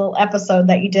your little episode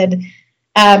that you did,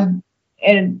 and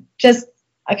just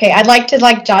I'd like to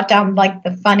jot down like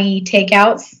the funny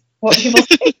takeouts. What people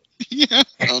say. Yeah.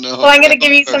 Oh no. So I'm going to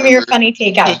give you some of your funny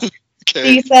takeouts.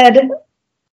 Okay. So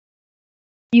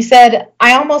you said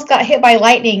I almost got hit by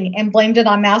lightning and blamed it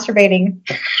on masturbating.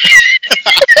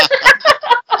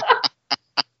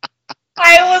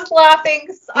 I was laughing.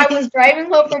 I was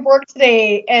driving home from work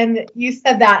today, and you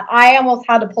said that. I almost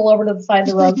had to pull over to the side of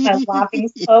the road because I was laughing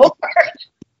so hard.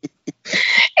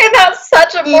 And that's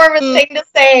such a Mormon thing to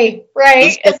say,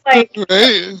 right? It's like,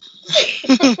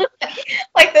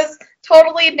 like this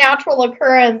totally natural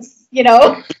occurrence, you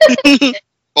know?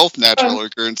 Both natural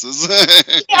occurrences.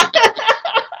 Yeah.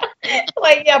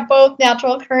 Like, yeah, both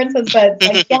natural occurrences, but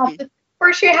like, yeah,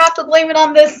 course you have to blame it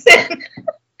on this sin.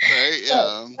 Right?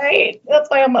 Yeah. Right. That's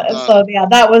why I'm. So yeah,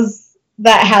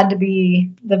 that had to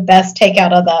be the best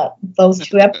takeout of those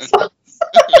 2 episodes.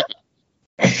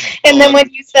 And then when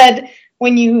you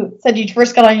said you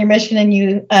first got on your mission and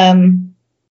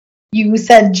you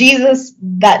said Jesus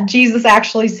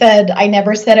actually said, "I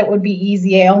never said it would be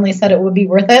easy. I only said it would be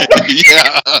worth it."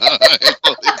 Yeah, I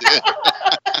totally did.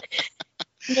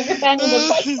 Nathaniel was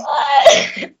like,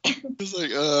 "What?" It's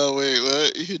like, oh wait,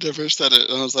 what? He never said it.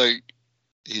 And I was like,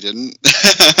 he didn't.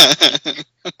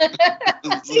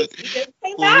 He did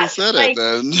say well, that. who said Like, it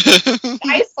then?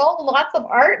 I sold lots of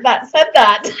art that said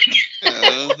that.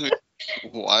 Yeah, like,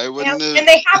 why wouldn't it? And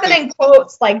they have it in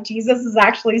quotes, like Jesus is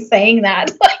actually saying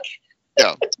that. Like,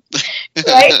 Yeah.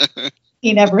 Right?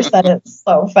 He never said it.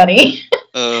 So funny.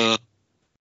 But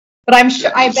I'm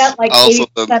sure. I bet like also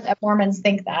 80% of Mormons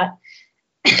think that.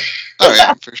 Oh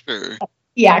yeah, for sure.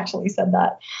 He actually said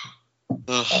that.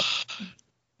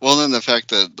 Well, then the fact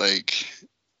that like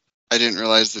I didn't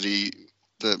realize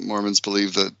that Mormons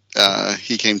believe that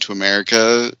he came to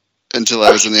America until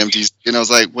I was in the MTC, and I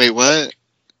was like, wait, what?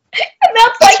 And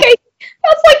that's like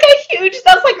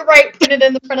right printed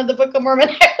in the front of the Book of Mormon.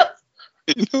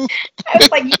 I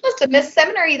was like, you must have missed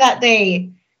seminary that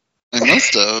day. I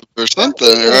must have, or something,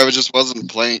 or I just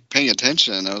wasn't paying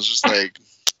attention. I was just like,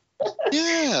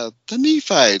 yeah, the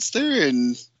Nephites, they're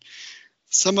in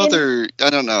some other, I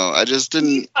don't know. I just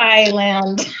didn't. Nephi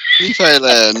land.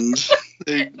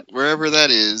 Wherever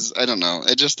that is, I don't know.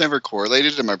 It just never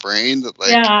correlated in my brain that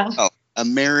like, oh,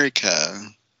 America.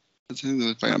 I think it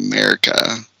was like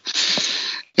America.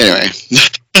 Anyway.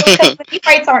 Because the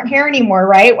Nephites aren't here anymore,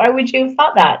 right? Why would you have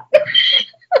thought that?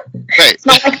 Right. It's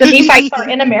not like the Nephites are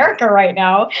in America right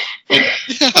now.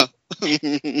 Yeah.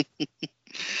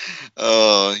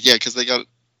 Yeah, because they got.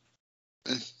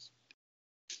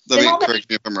 Correct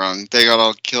me if I'm wrong. They got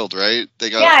all killed, right?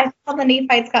 I saw the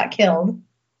Nephites got killed.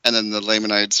 And then the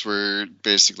Lamanites were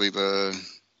basically the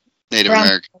Native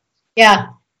Americans.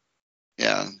 Yeah.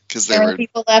 Yeah, because they were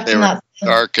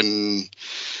dark and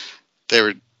they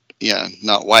were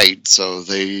not white, so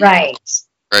they were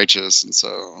righteous, and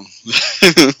so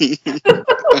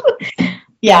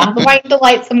yeah, the white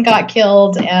Delightsome got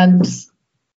killed, and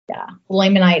the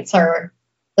Lamanites are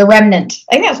the remnant.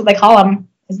 I think that's what they call them,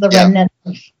 is the remnant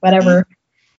of whatever.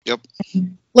 Yep.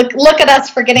 Look at us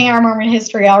forgetting our Mormon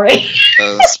history already.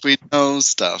 We know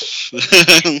stuff.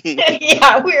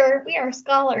 Yeah, we are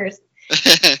scholars.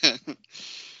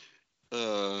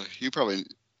 You probably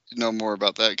know more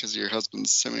about that because your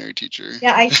husband's seminary teacher.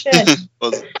 Yeah, I should.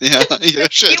 Yeah, you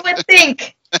should. You would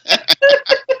think.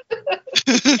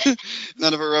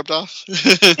 None of it rubbed off.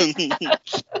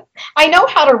 I know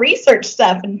how to research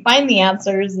stuff and find the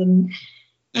answers, and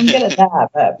I'm good at that.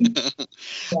 But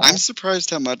I'm surprised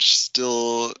how much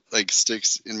still like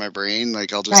sticks in my brain.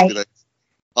 Like I'll just be like,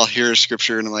 I'll hear a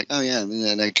scripture and I'm like, oh yeah, and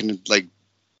then I can like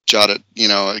jot it.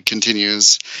 It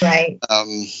continues. Right.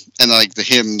 And like the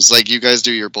hymns, like you guys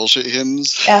do your bullshit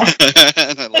hymns. Yeah.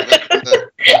 And I love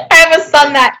it. I have a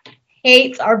son that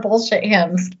hates our bullshit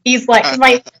hymns. He's like,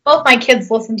 both my kids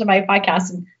listen to my podcast,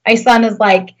 and my son is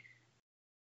like,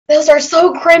 those are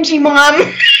so cringy, Mom.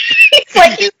 He's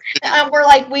like, we're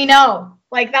like, we know.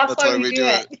 Like, that's why we do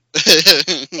it.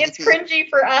 It's cringy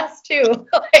for us, too.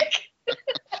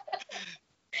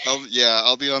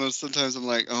 I'll be honest, sometimes I'm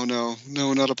like, oh no,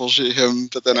 not a bullshit hymn.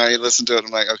 But then I listen to it and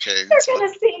I'm like, okay. They're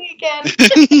going to sing again.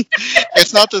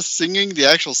 It's not the singing. The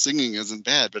actual singing isn't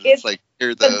bad, but it's like,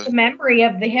 hear the memory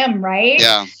of the hymn, right?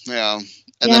 Yeah.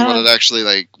 And then what it actually,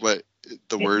 like, what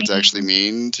the words actually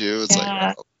mean, too. It's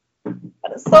like, oh.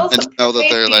 But it's so and to know that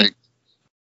they're like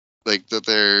that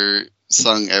they're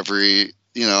sung every,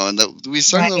 and that we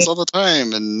sung those all the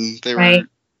time, and they were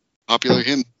popular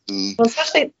hymns. Well,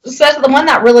 especially the one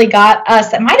that really got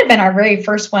us. It might have been our very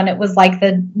first one. It was like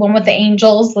the one with the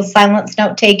angels, the silent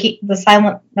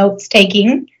notes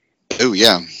taking. Oh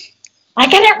yeah. I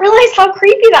didn't realize how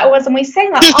creepy that was, and we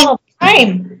sang that all the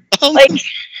time. Like,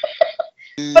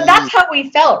 but that's how we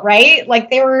felt, right? Like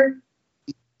they were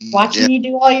watching you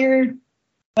do all your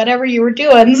whatever you were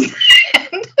doing.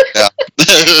 Yeah.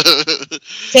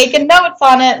 Taking notes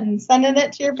on it and sending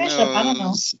it to your bishop. I don't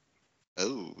know.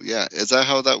 Oh yeah, is that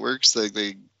how that works? Like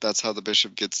that's how the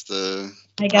bishop gets the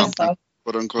I guess so.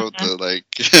 Quote unquote the like.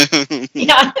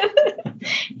 Yeah.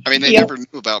 I mean, they never knew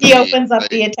about. He opens up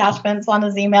the attachments on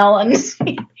his email and he's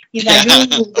like,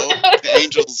 the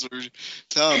angels were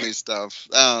telling me stuff.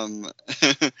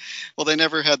 Well, they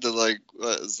never had the like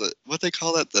what they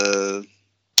call it the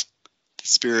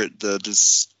spirit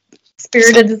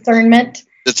spirit of discernment.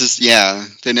 It's just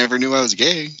they never knew I was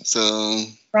gay, so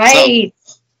right.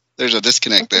 There's a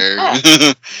disconnect there.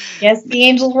 Yes, the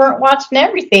angels weren't watching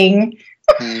everything.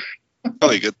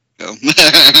 Probably good.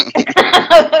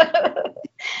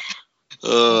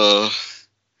 Oh.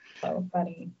 So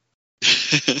funny.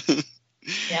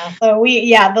 Yeah.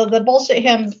 So the bullshit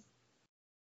hymns.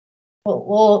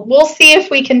 We'll see if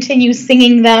we continue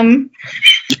singing them.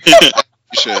 You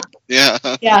should. Yeah.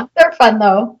 Yeah, they're fun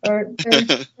though. They're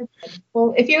good.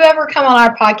 Well, if you ever come on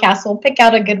our podcast, we'll pick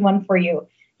out a good one for you,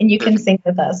 and you can sing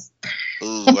with us.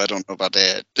 Ooh, I don't know about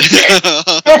that.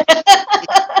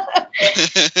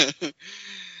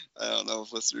 I don't know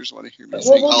if listeners want to hear me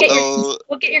sing.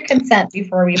 We'll get your consent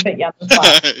before we put you on the spot.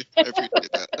 I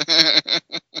appreciate that.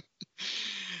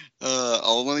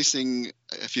 I'll only sing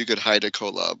if you could hide a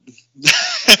collab.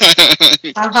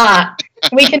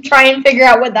 We can try and figure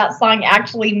out what that song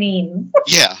actually means.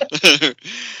 Yeah.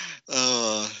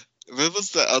 What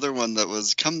was the other one that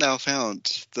was "Come Thou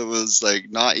Fount"? That was like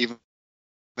not even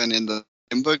in the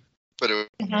hymn book, but it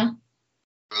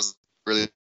was really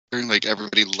like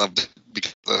everybody loved it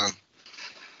because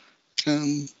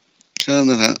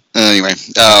anyway.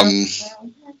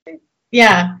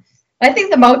 Yeah, I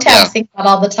think the Motab sings that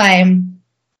all the time.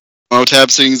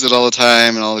 Motab sings it all the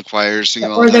time, and all the choirs sing it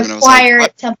all the time. Or the choir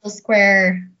at Temple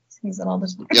Square sings it all the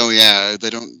time. Oh yeah,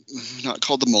 they're not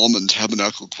called the Mormon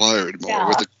Tabernacle Choir anymore. Yeah.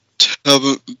 We're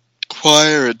the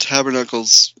choir at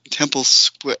Tabernacles Temple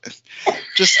Square.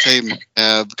 Just say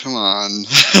Motab. Come on.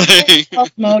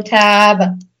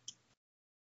 Motab.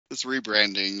 This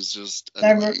rebranding is just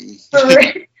annoying.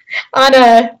 On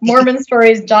Mormon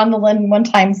Stories, John Malin one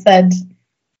time said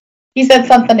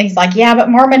something. He's like, "Yeah, but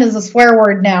Mormon is a swear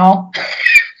word now."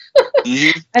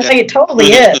 I think it totally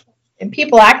is, and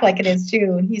people act like it is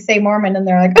too. You say Mormon, and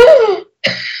they're like, "Oh,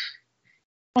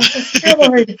 that's a swear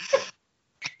word."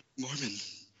 Mormon.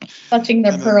 Clutching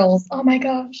their pearls. Oh my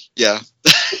gosh. Yeah.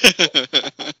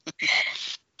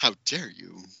 How dare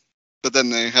you? But then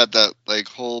they had that like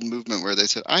whole movement where they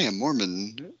said, "I am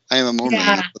Mormon. I am a Mormon," or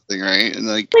something, right? And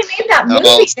like they made that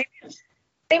movie.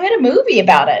 They made a movie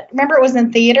about it. Remember, it was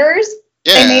in theaters.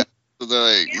 Yeah. So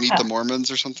they like Meet the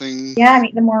Mormons or something. Yeah,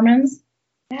 Meet the Mormons.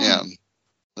 Yeah.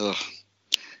 Ugh.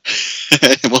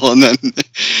 Well, and then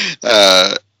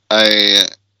I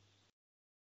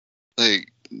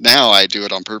like now I do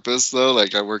it on purpose though.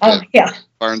 Like I work at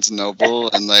Barnes and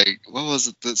Noble, and like what was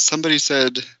it that somebody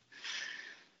said?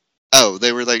 Oh,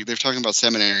 they're talking about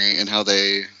seminary and how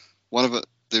there's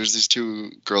these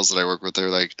two girls that I work with. They're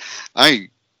like, I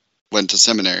went to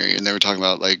seminary, and they were talking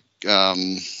about like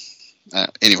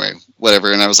anyway,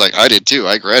 whatever. And I was like, I did too.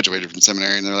 I graduated from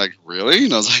seminary, and they're like, really?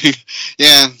 And I was like,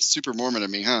 yeah, super Mormon of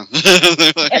me, huh?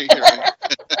 They're like,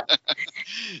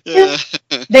 yeah.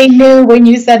 They knew when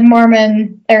you said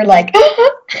Mormon. They're like,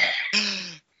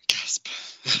 gasp.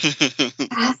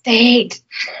 State.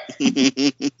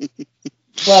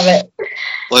 Love it.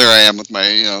 Well, here I am with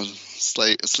my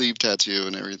sleeve tattoo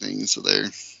and everything. So there,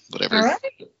 whatever. All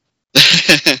right.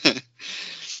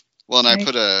 Well, and I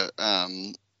put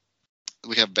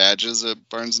we have badges at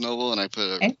Barnes & Noble, and I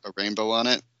put a rainbow on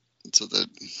it, so that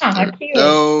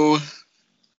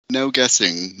no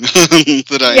guessing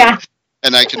that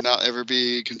and I could not ever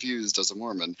be confused as a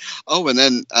Mormon. Oh, and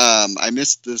then I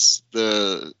missed this.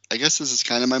 I guess this is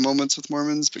kind of my moments with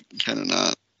Mormons, but kind of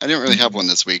not. I didn't really have one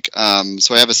this week.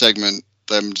 So I have a segment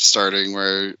that I'm starting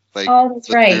where like. Oh, that's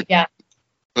right. Yeah.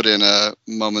 Put in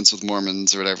moments with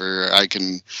Mormons or whatever. I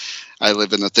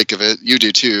live in the thick of it. You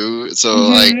do too. So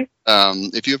like,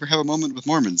 if you ever have a moment with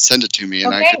Mormons, send it to me,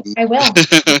 and I will.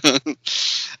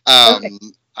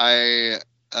 I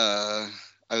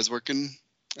was working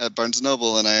at Barnes &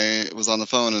 Noble, and I was on the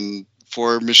phone, and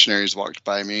 4 missionaries walked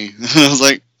by me. I was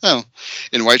like, oh,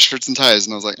 in white shirts and ties,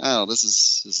 and I was like, oh, this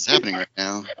is happening right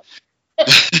now.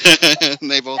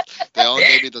 And they all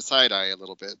gave me the side eye a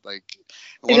little bit, like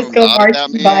they just go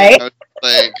marching by.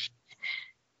 I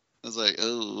was like,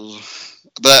 oh,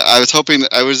 but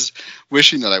I was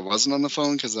wishing that I wasn't on the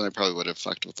phone, because then I probably would have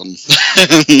fucked with them.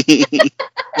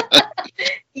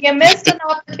 You missed an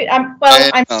opportunity. I'm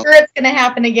sure it's going to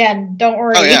happen again. Don't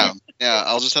worry. Oh yeah.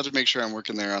 I'll just have to make sure I'm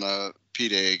working there on a P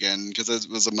day again, because it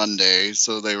was a Monday,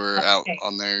 so they were out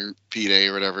on their P day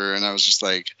or whatever, and I was just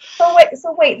like. So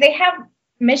wait, they have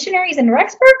missionaries in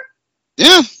Rexburg?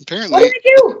 Yeah, apparently. What do they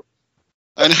do?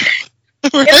 I know.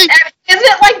 Right? Isn't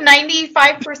it like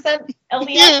 95% LDS?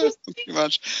 Yeah, pretty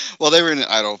much. Well, they were in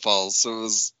Idaho Falls, so it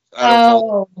was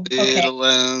Idaho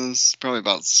Falls, probably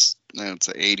about, I would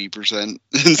say 80%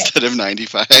 instead of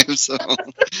 95. So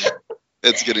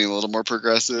it's getting a little more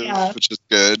progressive, which is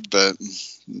good, but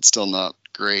it's still not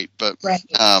great. But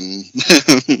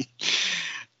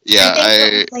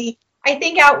I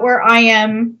think out where I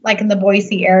am, like in the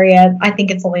Boise area, I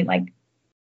think it's only like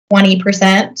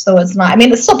 20%. So it's not. I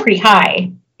mean, it's still pretty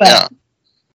high, but. Yeah.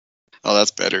 Oh,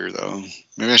 that's better though.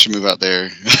 Maybe I should move out there.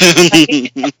 I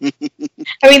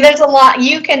mean, there's a lot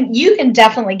you can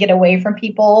definitely get away from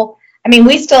people. I mean,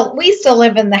 we still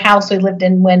live in the house we lived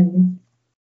in when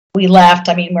we left.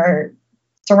 I mean, we're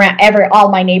all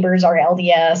my neighbors are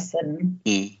LDS, and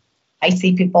I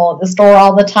see people at the store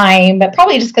all the time. But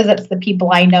probably just because it's the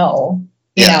people I know,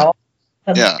 you know,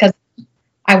 because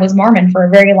I was Mormon for a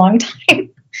very long time.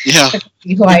 Yeah,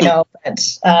 who I know,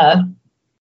 but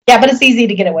but it's easy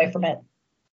to get away from it.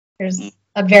 There's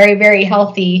a very, very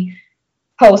healthy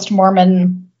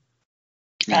post-Mormon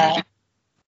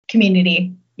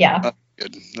community. Yeah. Oh,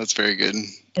 good. That's very good.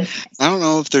 Nice. I don't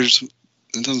know if it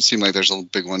doesn't seem like there's a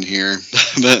big one here,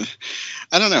 but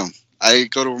I don't know. I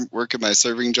go to work at my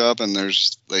serving job, and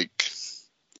there's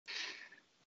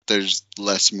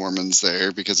less Mormons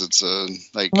there because it's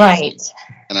right.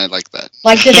 And I like that.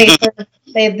 Like,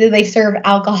 do they serve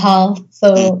alcohol?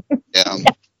 So yeah.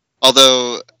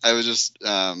 Although I was just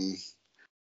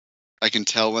I can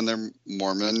tell when they're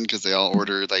Mormon because they all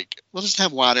order we'll just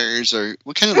have waters, or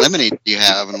what kind of lemonade do you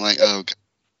have? And I'm like, oh,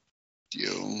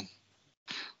 God,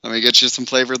 let me get you some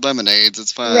flavored lemonades.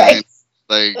 It's fine. Right.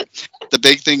 Like the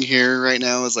big thing here right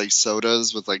now is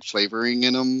sodas with flavoring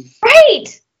in them.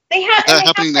 Right. They have. Is that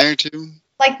happening there too?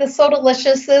 Like the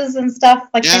Sodaliciouses and stuff.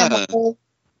 Yeah.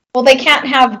 Well, they can't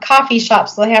have coffee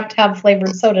shops, so they have to have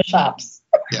flavored soda shops.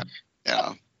 Yeah.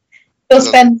 Yeah. So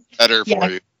spend better for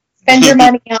you. Spend your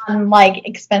money on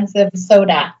expensive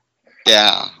soda.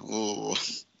 Yeah. Ooh.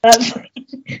 That's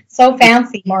so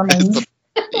fancy, Mormons.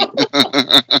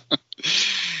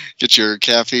 Get your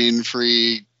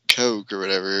caffeine-free Coke or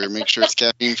whatever. Make sure it's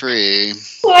caffeine-free.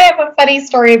 Well, I have a funny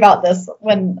story about this.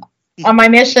 When on my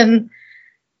mission,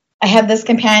 I had this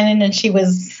companion, and she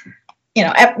was,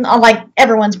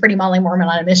 everyone's pretty Molly Mormon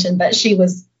on a mission, but she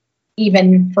was,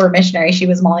 even for a missionary, she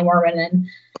was Molly Mormon, and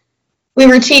we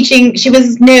were teaching. She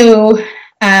was new,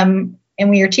 and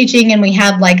we were teaching, and we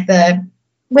had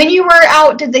when you were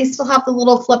out, did they still have the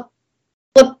little flip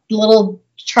little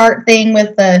chart thing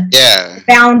with the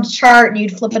bound chart, and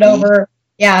you'd flip it over?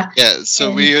 Yeah. Yeah.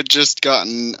 So we had just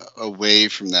gotten away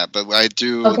from that, but I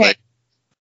do I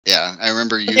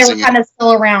remember using it. They were kind of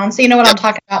still around, so you know what I'm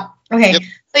talking about. Okay. Yep.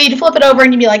 So you'd flip it over,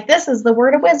 and you'd be like, "This is the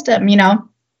word of wisdom,"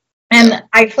 And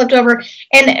I flipped over,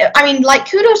 and I mean,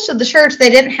 kudos to the church. They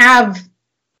didn't have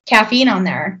caffeine on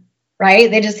there,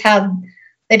 right? They just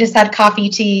had coffee,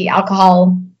 tea,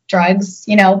 alcohol, drugs.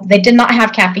 They did not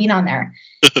have caffeine on there.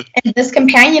 And this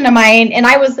companion of mine, and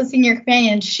I was the senior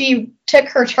companion, she took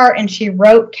her chart and she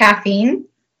wrote caffeine.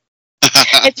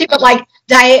 And she put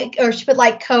diet, or she put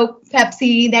Coke,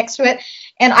 Pepsi next to it.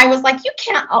 And I was like, you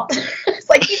can't alter that. I was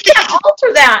like, you can't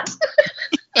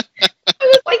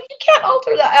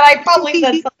alter that. And I probably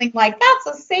said something like, that's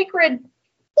a sacred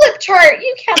flip chart.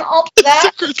 You can't alter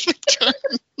that.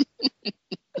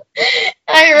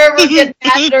 I remember getting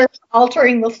mad at her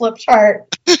altering the flip chart.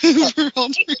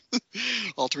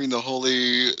 Altering the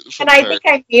holy flip chart. And I think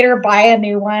I made her buy a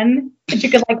new one. And you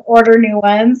could order new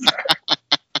ones.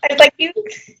 I was like, you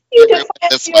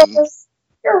define yours.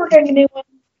 You're ordering a new one.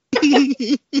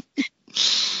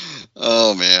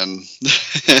 Oh man.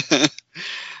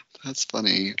 That's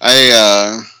funny.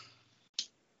 I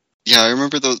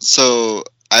remember those. So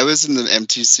I was in the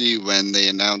MTC when they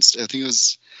announced, I think it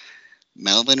was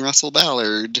Melvin Russell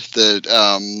Ballard that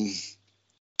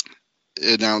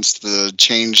announced the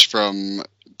change from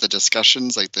the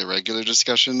discussions, the regular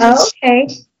discussions. Oh, okay.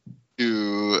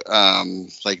 To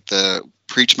the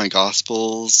Preach My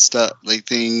Gospel stuff,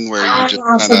 thing where you just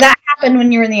kinda, so that happened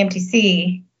when you were in the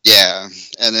MTC. Yeah,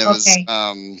 and it was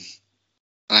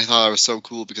I thought it was so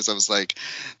cool because I was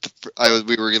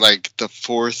we were the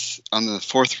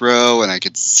fourth row, and I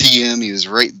could see him. He was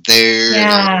right there.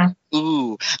 Yeah.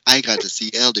 Ooh, I got to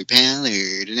see Elder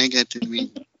Ballard, and I got to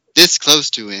be this close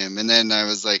to him. And then I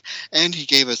was and he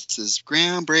gave us this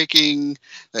groundbreaking,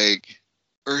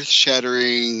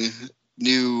 earth-shattering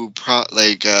new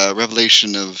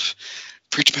revelation of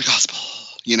Preach My Gospel.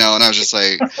 And I was just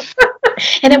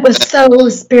and it was so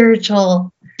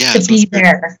spiritual to be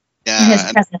there. Yeah, in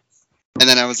his presence. And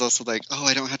then I was also oh,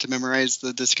 I don't have to memorize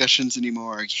the discussions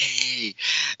anymore. Yay!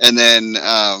 And then,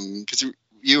 because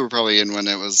you were probably in when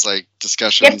it was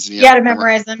discussions. Yep, and you had to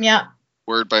memorize them, yeah.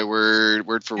 Word by word,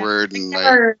 word for word. And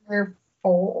there were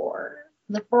 4.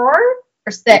 The 4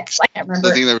 or 6? I can't remember.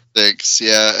 I think there were 6,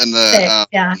 yeah. And the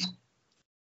 6,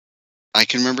 I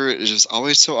can remember it was just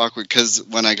always so awkward because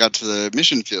when I got to the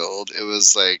mission field, it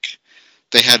was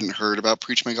they hadn't heard about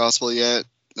Preach My Gospel yet.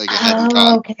 Like it hadn't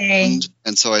gone. Okay.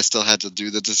 And so I still had to do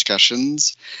the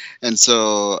discussions. And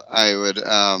so I would,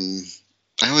 I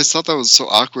always thought that was so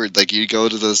awkward. Like you go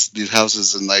to these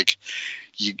houses and like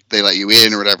they let you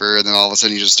in or whatever, and then all of a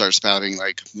sudden you just start spouting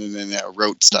like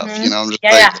rote stuff. Mhm. You know, I'm just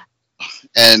Yeah.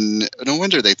 and no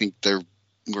wonder they think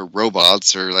we're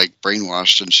robots or like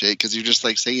brainwashed and shit, because you're just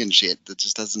like saying shit that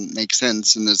just doesn't make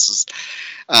sense. And this is,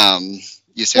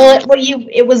 you sound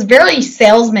it was very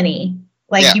salesman-y.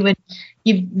 Like Yeah.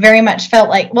 you very much felt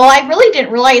like, well, I really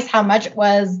didn't realize how much it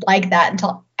was like that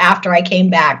until after I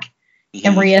came back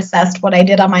and reassessed what I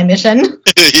did on my mission.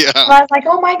 Yeah. And I was like,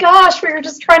 oh my gosh, we were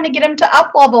just trying to get him to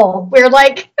up level. We're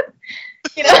like,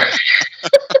 you know,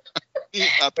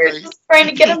 we're just trying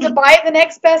to get him to buy the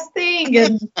next best thing.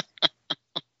 And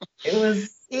it was,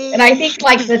 and I think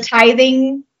like the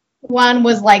tithing one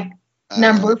was like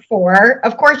number 4.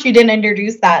 Of course, you didn't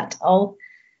introduce that until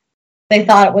they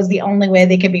thought it was the only way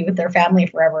they could be with their family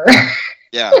forever.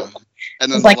 Yeah.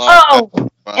 And then it's like,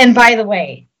 and by the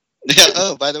way. Yeah.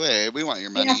 Oh, by the way, we want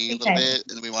your money a little bit,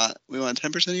 and we want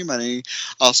 10% of your money.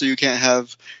 Also, you can't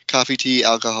have coffee, tea,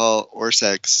 alcohol, or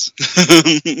sex.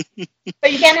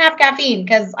 But you can't have caffeine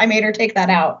because I made her take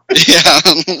that out. Yeah.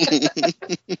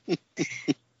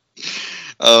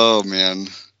 Oh man,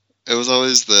 it was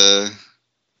always but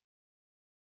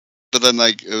then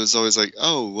like it was always like,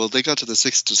 oh well, they got to the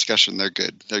 6th discussion, they're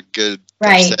good, right?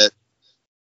 They're set.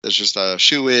 There's just a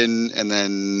shoe in, and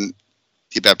then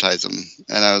you baptize them,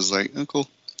 and I was like, oh cool,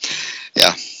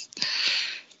 yeah.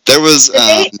 There was.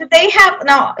 Did they have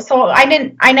no? So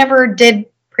I never did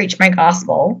preach my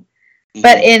gospel,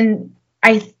 but when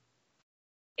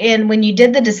you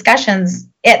did the discussions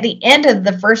at the end of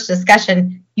the first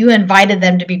discussion, you invited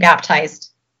them to be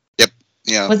baptized. Yep.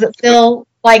 Yeah. Was it still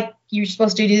like you're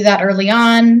supposed to do that early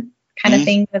on, kind of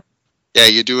thing? Yeah,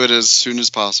 you do it as soon as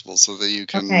possible so that you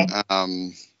can,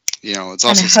 you know, it's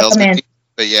also salesman.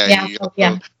 But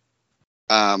you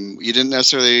didn't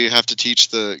necessarily have to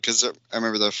teach because I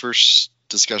remember the first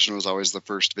discussion was always the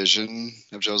first vision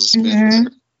of Joseph Smith. Mm-hmm.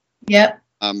 Yep.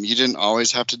 You didn't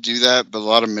always have to do that, but a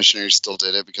lot of missionaries still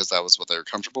did it because that was what they were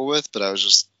comfortable with. But I was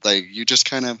just like, you just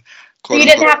kind of you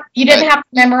didn't have to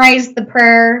memorize the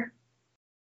prayer.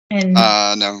 And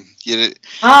no, you didn't.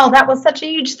 Oh, that was such a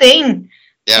huge thing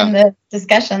in the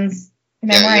discussions.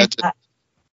 Memorize that.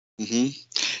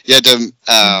 Yeah,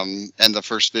 and the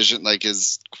first vision, like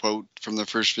his quote from the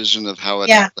first vision of how it,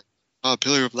 like,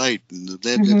 pillar of light.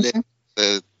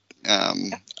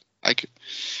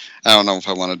 I don't know if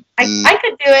I want to. I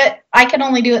could do it. I can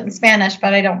only do it in Spanish,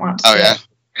 but I don't want to. Oh yeah,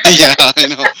 yeah, I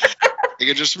know. I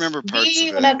can just remember parts of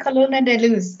it. Una columna de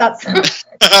luz. That's.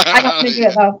 I don't want to do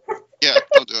it though. Yeah,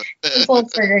 don't do it. It's a little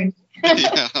triggering.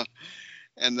 Yeah,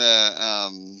 and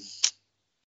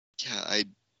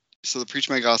so the Preach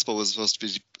My Gospel was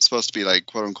supposed to be like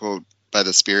quote unquote by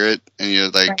the Spirit, and you're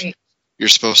like you're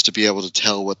supposed to be able to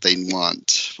tell what they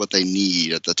want, what they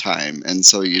need at the time, and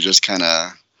so you just kind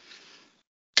of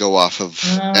go off of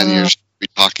and you're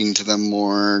talking to them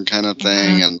more kind of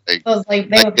thing, and like so it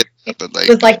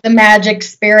was like the magic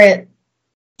spirit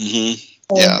thing.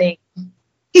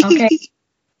 Okay.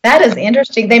 That is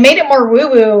interesting. They made it more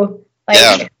woo-woo.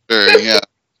 Yeah, very, yeah.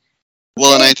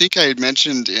 Well, and I think I had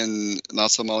mentioned in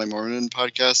Not So Molly Mormon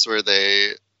podcast where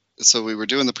so we were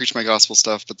doing the Preach My Gospel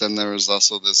stuff, but then there was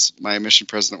also my mission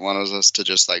president wanted us to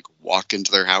just like walk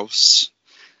into their house.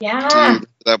 Yeah. Do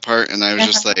that part, and I was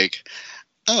just like,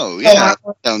 oh yeah,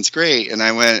 sounds great. And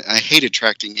I hated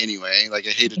tracting anyway. Like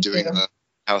I hated doing the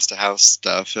house to house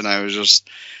stuff, and it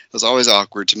was always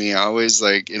awkward to me. I always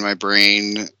like in my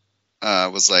brain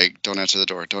was like, don't answer the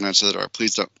door,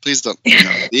 please don't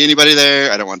be anybody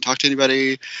there. I don't want to talk to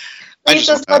anybody. Please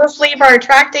just go to sleep or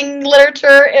attracting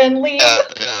literature and leave.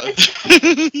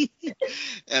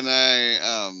 And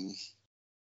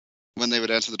when they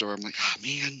would answer the door, I'm like, oh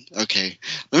man, okay,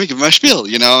 let me give my spiel,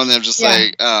 and they're just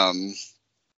like, and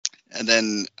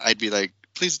then I'd be like,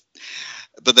 please,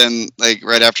 but then like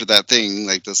right after that thing,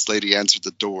 like this lady answered the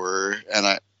door,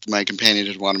 and my companion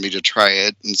had wanted me to try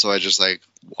it, and so I just like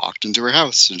walked into her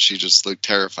house, and she just looked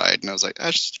terrified, and I was like,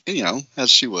 as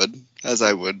she would, as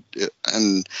I would,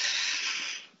 and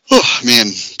oh man,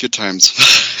 good times.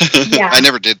 Yeah. I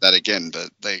never did that again, but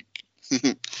like,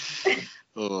 it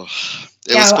was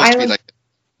supposed to be like.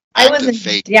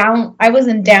 I was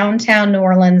in downtown New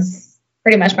Orleans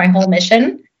pretty much my whole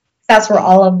mission. That's where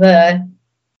all of the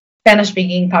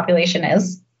Spanish-speaking population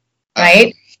is,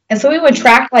 right? And so we would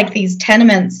track like these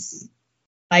tenements,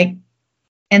 like,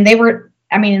 and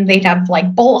they'd have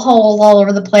like bolt holes all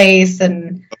over the place,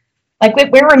 and like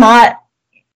we were not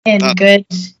in good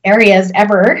areas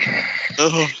ever.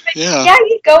 Oh, yeah. Yeah,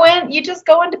 you just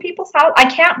go into people's house. I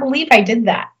can't believe I did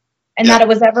that. And that it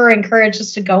was ever encouraged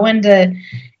us to go into, and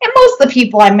most of the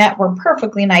people I met were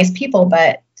perfectly nice people,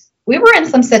 but we were in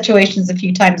some situations a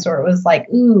few times where it was like,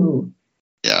 ooh,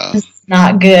 this is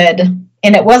not good.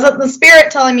 And it wasn't the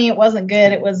Spirit telling me it wasn't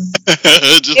good. It was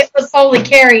it was Holy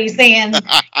Carrie saying,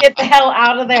 get the hell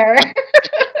out of there.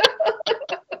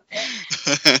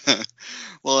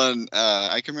 Well, and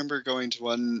I can remember going to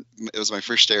one, it was my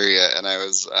first area, and I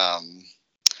was,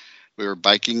 we were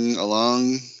biking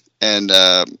along, and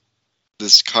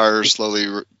this car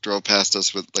slowly drove past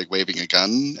us with, like, waving a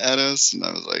gun at us, and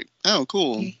I was like, oh,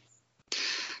 cool.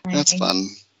 Right. That's fun.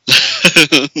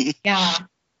 Yeah.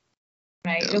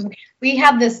 Right.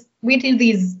 Yeah. We do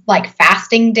these, like,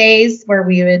 fasting days where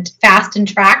we would fast and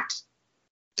tract.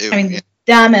 I mean, the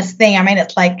dumbest thing. I mean,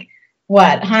 it's like,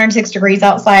 106 degrees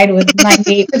outside with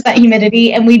 98%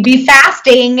 humidity, and we'd be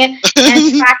fasting and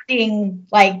tracting,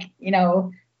 like,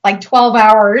 12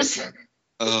 hours.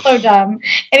 So dumb.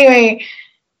 Anyway,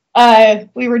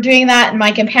 we were doing that, and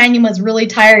my companion was really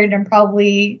tired and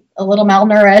probably a little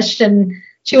malnourished, and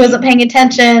she wasn't paying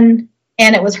attention,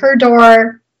 and it was her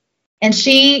door, and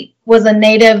she was a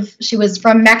native. She was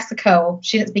from Mexico.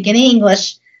 She didn't speak any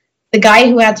English. The guy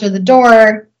who answered the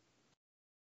door,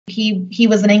 he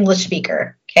was an English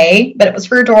speaker, okay? But it was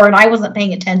her door, and I wasn't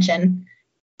paying attention.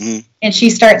 Mm. And she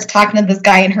starts talking to this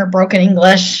guy in her broken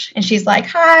English, and she's like,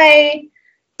 hi,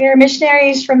 we're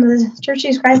missionaries from the Church of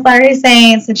Jesus Christ of Latter-day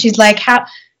Saints. And she's like, how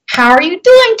are you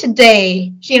doing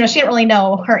today? She didn't really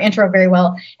know her intro very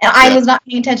well. And I was not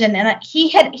paying attention. And he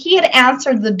had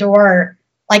answered the door,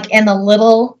 like, in a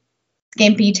little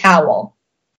skimpy towel.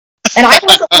 And I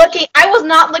was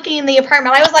not looking in the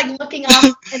apartment. I was, like, looking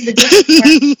off in the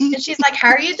distance. And she's like, how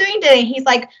are you doing today? And he's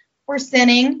like, we're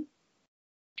sinning.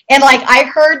 And, like, I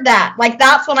heard that. Like,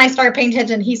 that's when I started paying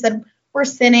attention. He said, we're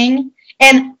sinning.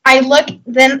 And I look,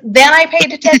 then I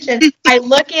paid attention. I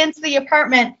look into the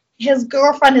apartment. His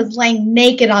girlfriend is laying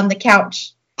naked on the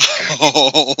couch.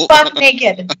 Buck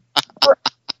naked.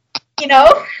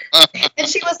 And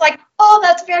she was like, oh,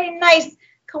 that's very nice.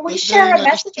 Can we share a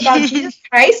message about Jesus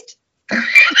Christ? And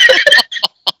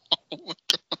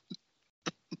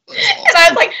I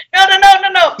was like, no.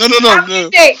 Have a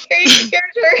good day.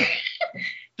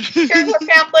 Here's our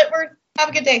pamphlet. Have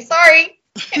a good day. Sorry.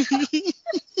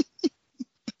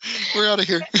 We're out of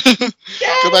here.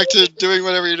 Go back to doing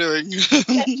whatever you're doing.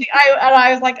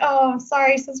 I was like, oh, I'm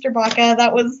sorry, Sister Baca.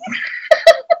 That was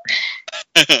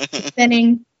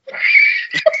sinning.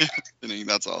 Sinning,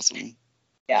 that's awesome.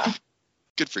 Yeah.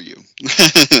 Good for you.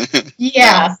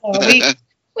 Yeah, so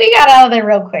we got out of there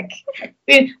real quick.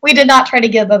 We did not try to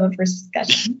give them a first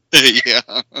discussion. Yeah.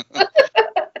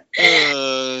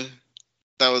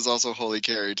 That was also Holy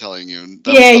Carrie telling you.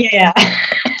 Yeah.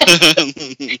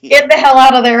 Get the hell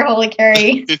out of there, Holy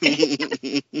Carrie.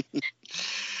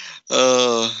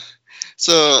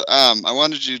 So I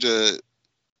wanted you to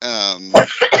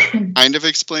kind of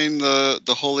explain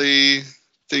the holy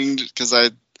thing, because I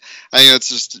think it's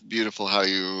just beautiful how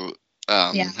you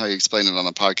explain it on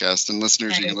the podcast, and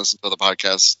listeners, you can listen to the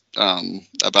podcast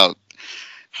about,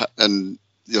 and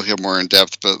you'll hear more in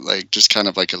depth, but, like, just kind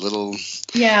of like a little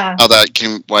how that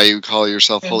came, why you call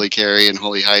yourself Holy Carrie and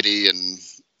Holy Heidi. And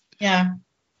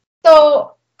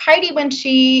so Heidi,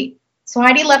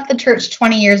 Heidi left the church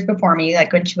 20 years before me,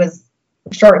 like when she was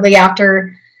shortly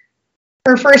after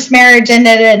her first marriage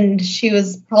ended, and she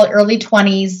was probably early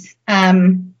 20s.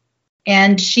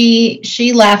 And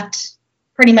she left,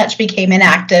 pretty much became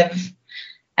inactive.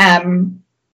 And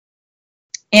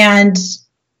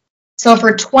so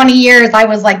for 20 years, I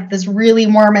was like this really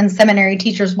Mormon seminary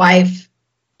teacher's wife.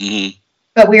 Mm-hmm.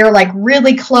 But we were, like,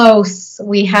 really close.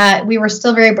 We were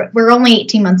still we were only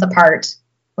 18 months apart.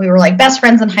 We were, like, best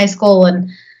friends in high school,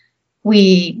 and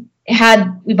we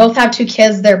both have 2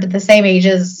 kids. They're the same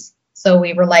ages. So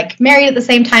we were, like, married at the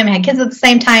same time, had kids at the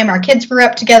same time. Our kids grew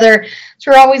up together.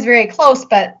 So we were always very close,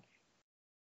 but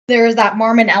there was that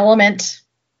Mormon element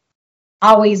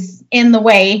always in the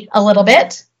way a little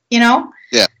bit, Yeah.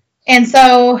 And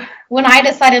so when I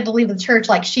decided to leave the church,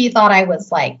 like, she thought I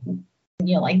was, like,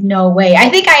 no way. I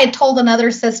think I had told another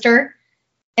sister,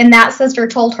 and that sister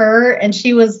told her, and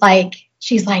she's like,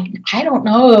 I don't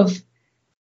know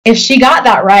if she got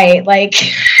that right. Like,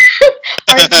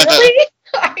 are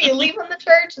you leaving the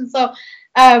church? And so,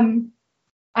 I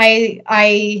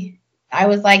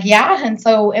was like, yeah.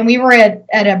 And we were at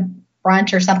a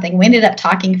brunch or something. We ended up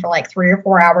talking for like 3 or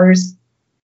 4 hours.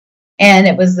 And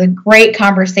it was a great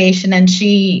conversation. And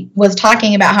she was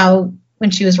talking about how when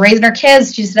she was raising her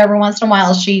kids, she said every once in a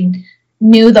while she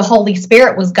knew the Holy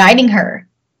Spirit was guiding her.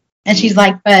 And she's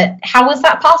like, but how was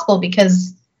that possible?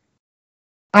 Because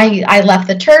I left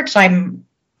the church. I'm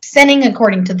sinning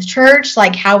according to the church.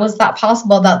 Like, how was that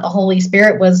possible that the Holy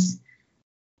Spirit was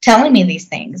telling me these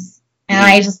things? And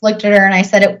I just looked at her and I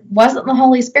said, it wasn't the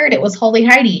Holy Spirit. It was Holy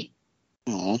Heidi.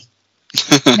 You know?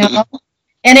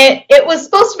 And it was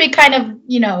supposed to be kind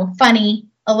of, funny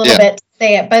a little bit to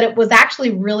say it, but it was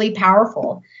actually really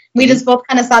powerful. We just both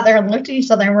kind of sat there and looked at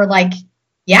each other and we're like,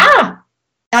 yeah,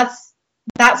 that's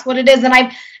what it is. And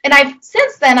I've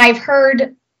since then I've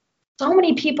heard so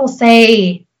many people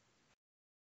say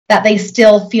that they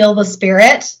still feel the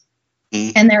Spirit,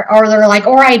 and they're like,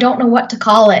 or I don't know what to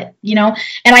call it, And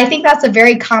I think that's a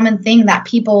very common thing that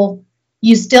people,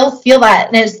 you still feel that,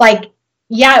 and it's like,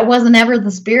 yeah, it wasn't ever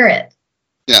the Spirit.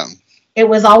 Yeah, it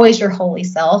was always your holy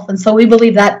self, and so we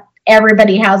believe that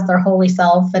everybody has their holy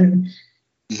self, and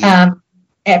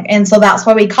and so that's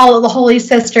why we call it the Holy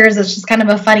Sisters. It's just kind of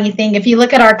a funny thing. If you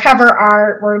look at our cover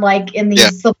art, we're like in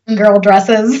these silken girl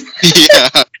dresses.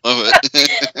 Yeah, love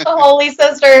it. The Holy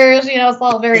Sisters, it's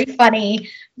all very funny,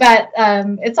 but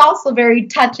it's also very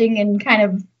touching and kind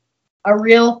of a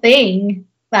real thing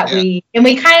that we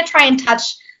kind of try and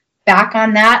touch back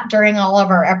on that during all of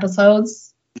our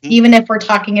episodes, even if we're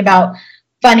talking about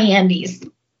funny endies.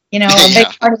 A big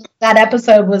part of that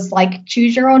episode was like,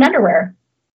 choose your own underwear.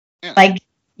 Yeah. Like,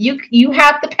 you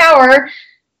have the power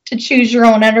to choose your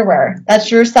own underwear. That's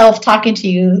yourself talking to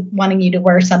you, wanting you to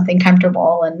wear something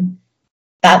comfortable, and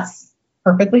that's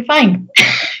perfectly fine.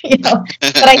 But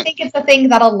I think it's a thing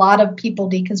that a lot of people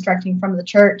deconstructing from the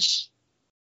church,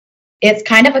 it's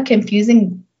kind of a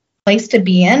confusing place to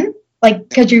be in, like,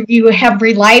 because you have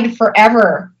relied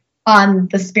forever on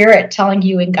the Spirit telling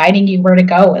you and guiding you where to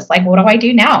go. It's like, what do I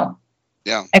do now?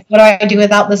 Yeah. Like, what do I do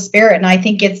without the Spirit? And I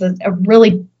think it's a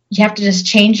really, you have to just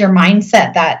change your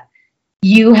mindset that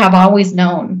you have always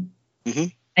known.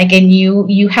 Like, and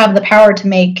you have the power to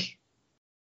make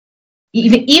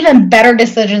even better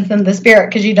decisions than the Spirit,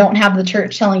 because you don't have the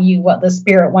church telling you what the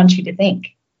Spirit wants you to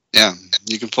think. Yeah,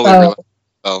 you can fully rely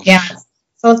on yourself. Yeah.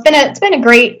 So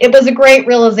it was a great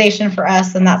realization for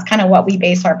us, and that's kind of what we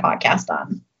base our podcast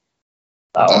on.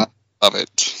 So. Love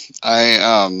it.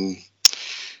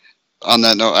 On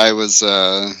that note, I was,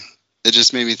 it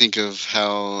just made me think of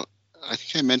how, I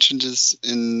think I mentioned this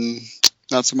in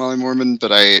Not So Molly Mormon,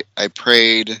 but I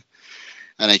prayed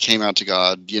and I came out to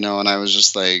God, and I was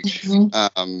just like,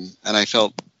 and I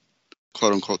felt,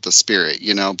 quote unquote, the Spirit,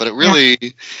 but it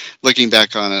really, looking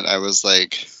back on it, I was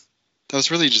like, that was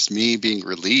really just me being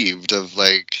relieved of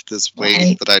like this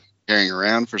weight that I'd been carrying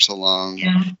around for so long,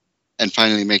 and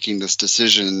finally making this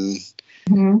decision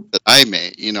that I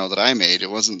made, It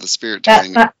wasn't the Spirit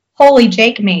telling me. Holy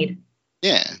Jake made.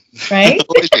 Yeah. Right?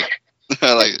 Holy Jake.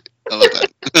 I love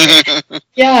that.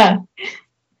 Yeah.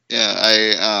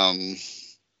 Yeah,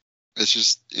 it's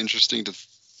just interesting to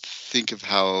think of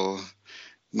how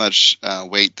much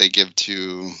weight they give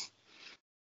to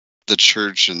the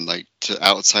church and like to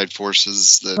outside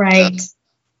forces that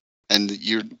and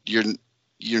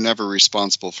you're never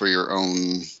responsible for your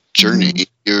own journey.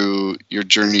 Your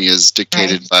journey is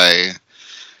dictated by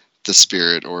the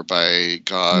Spirit or by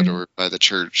God or by the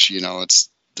church. It's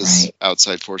this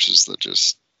outside forces that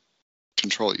just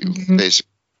control you,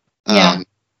 basically.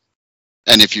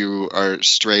 And if you are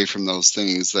stray from those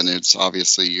things, then it's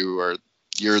obviously you're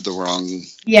the wrong.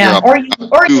 Yeah, or you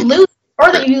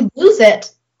lose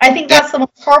it. I think that's the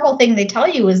most horrible thing they tell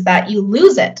you, is that you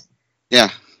lose it. Yeah.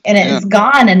 And it's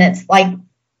gone, and it's like,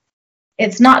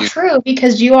 it's not true,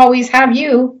 because you always have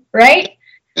you, right?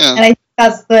 Yeah. And I think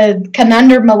that's the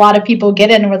conundrum a lot of people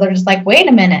get in, where they're just like, wait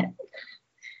a minute.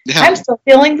 Yeah. I'm still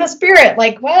feeling the Spirit.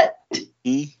 Like, what?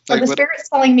 Or the Spirit's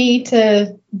telling me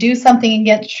to do something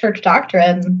against church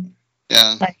doctrine.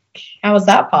 Yeah. Like, how is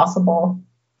that possible?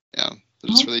 Yeah.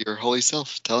 It's really your holy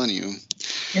self telling you.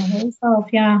 Your holy self,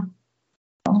 yeah.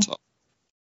 That's all.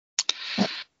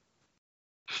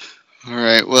 All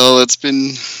right. Well, it's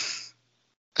been,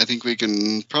 I think we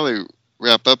can probably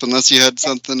wrap up, unless you had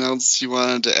something else you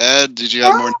wanted to add. Did you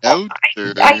have more notes?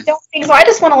 I don't think so. I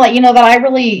just want to let you know that I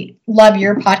really love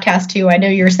your podcast too. I know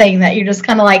you're saying that you're just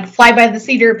kind of like fly by the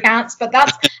seat of your pants, but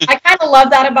that's, I kind of love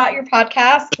that about your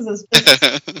podcast, because it's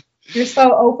just, you're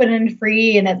so open and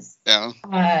free, and it's,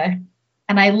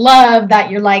 and I love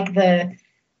that you're like the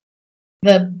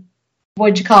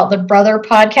what'd you call it, the brother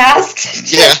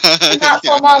podcast? Yeah. Not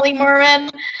so Molly Mormon.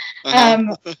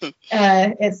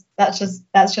 That's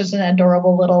just an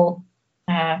adorable little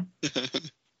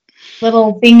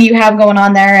thing you have going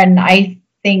on there, and I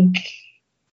think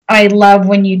I love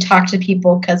when you talk to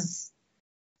people, because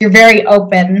you're very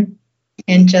open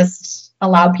and just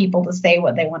allow people to say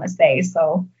what they want to say.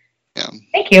 So Yeah.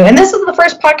 Thank you. And this is the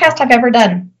first podcast I've ever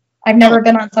done. I've never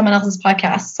been on someone else's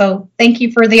podcast. So thank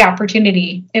you for the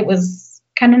opportunity. It was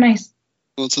kind of nice.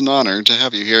 Well, it's an honor to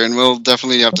have you here, and we'll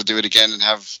definitely have to do it again and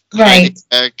have Right.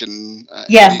 back. And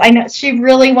yes, I know she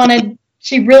really wanted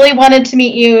to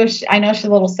meet you. I know she's a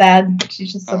little sad.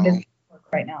 She's just so busy with work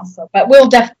right now. So, but we'll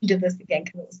definitely do this again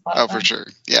because it was a lot of fun. For sure.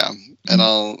 Yeah,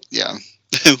 and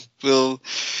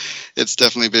it's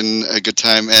definitely been a good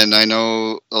time, and I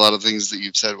know a lot of things that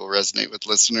you've said will resonate with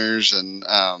listeners, and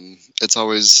it's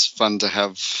always fun to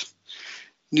have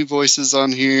new voices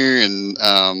on here and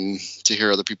to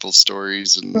hear other people's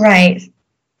stories. And right.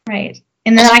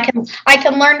 And then I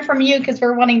can learn from you because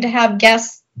we're wanting to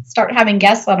start having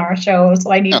guests on our show.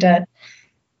 So I need to,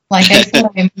 like I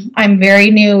said, I'm very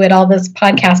new at all this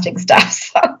podcasting stuff.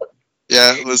 So.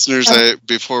 Yeah, listeners,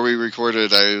 before we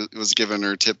recorded, I was giving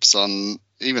her tips on,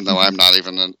 even though I'm not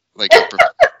even by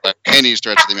any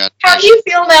stretch of the imagination. How do you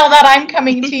feel now that I'm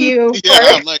coming to you? Yeah,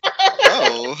 I'm like,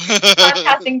 oh.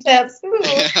 Podcasting tips.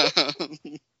 Yeah.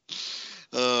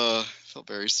 I felt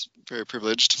very, very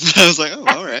privileged. I was like, oh,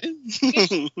 all right.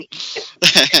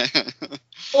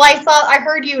 Well, I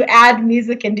heard you add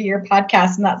music into your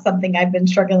podcast, and that's something I've been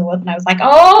struggling with. And I was like,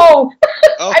 oh.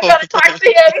 I've got to talk to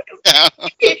him. Yeah.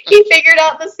 He figured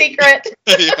out the secret.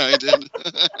 Yeah, I did.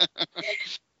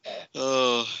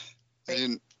 Oh, I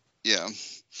didn't. Yeah,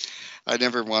 I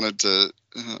never wanted to.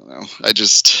 I don't know.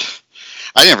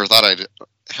 I never thought I'd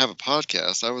have a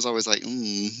podcast. I was always like,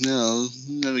 no,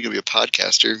 I'm not gonna be a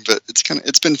podcaster. But it's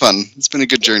been fun. It's been a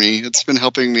good journey. It's been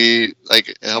helping me. Like,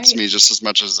 it helps me just as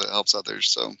much as it helps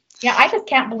others. So yeah, I just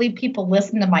can't believe people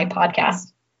listen to my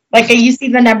podcast. Like, you see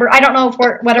the number. I don't know if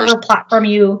whatever platform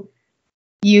you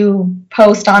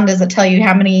post on, does it tell you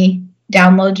how many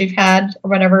downloads you've had or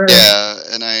whatever? Yeah,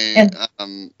 and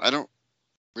I don't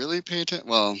really pay attention.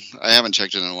 Well, I haven't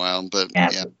checked it in a while, but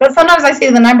yeah. But sometimes I see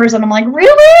the numbers and I'm like,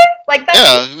 really? Like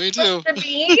that? Yeah, me too. To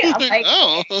me? I'm like,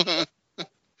 oh.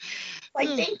 Like,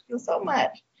 thank you so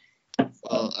much.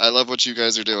 Well, I love what you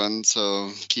guys are doing,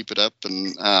 so keep it up,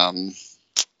 and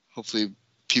hopefully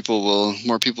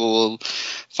more people will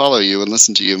follow you and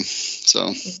listen to you.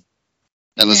 So,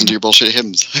 and listen to your bullshit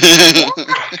hymns.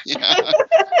 Yeah.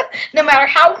 No matter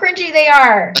how cringy they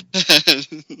are,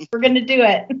 we're gonna do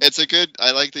it. It's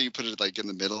I like that you put it like in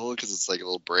the middle because it's like a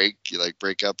little break. You like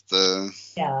break up the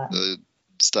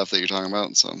stuff that you're talking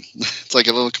about, so it's like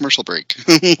a little commercial break.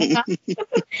 And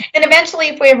eventually,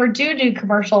 if we ever do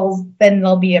commercials, then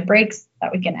there'll be a breaks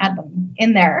that we can add them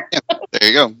in there. Yeah, there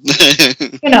you go.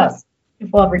 Who knows if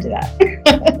we'll ever do that.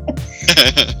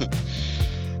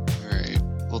 All right.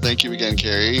 Well, thank you again,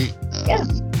 Carrie. Yeah.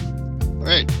 All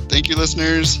right. Thank you,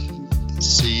 listeners.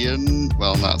 See you.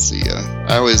 Well, not see you.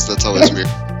 That's always weird.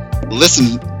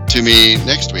 Listen to me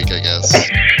next week, I guess.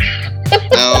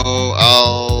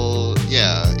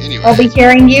 Anyway. I'll be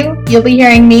hearing you. You'll be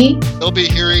hearing me. They'll be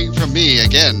hearing from me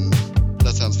again.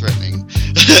 That sounds threatening.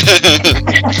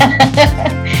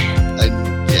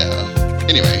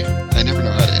 Anyway, I never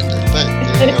know how to end it, but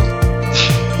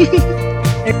there you go.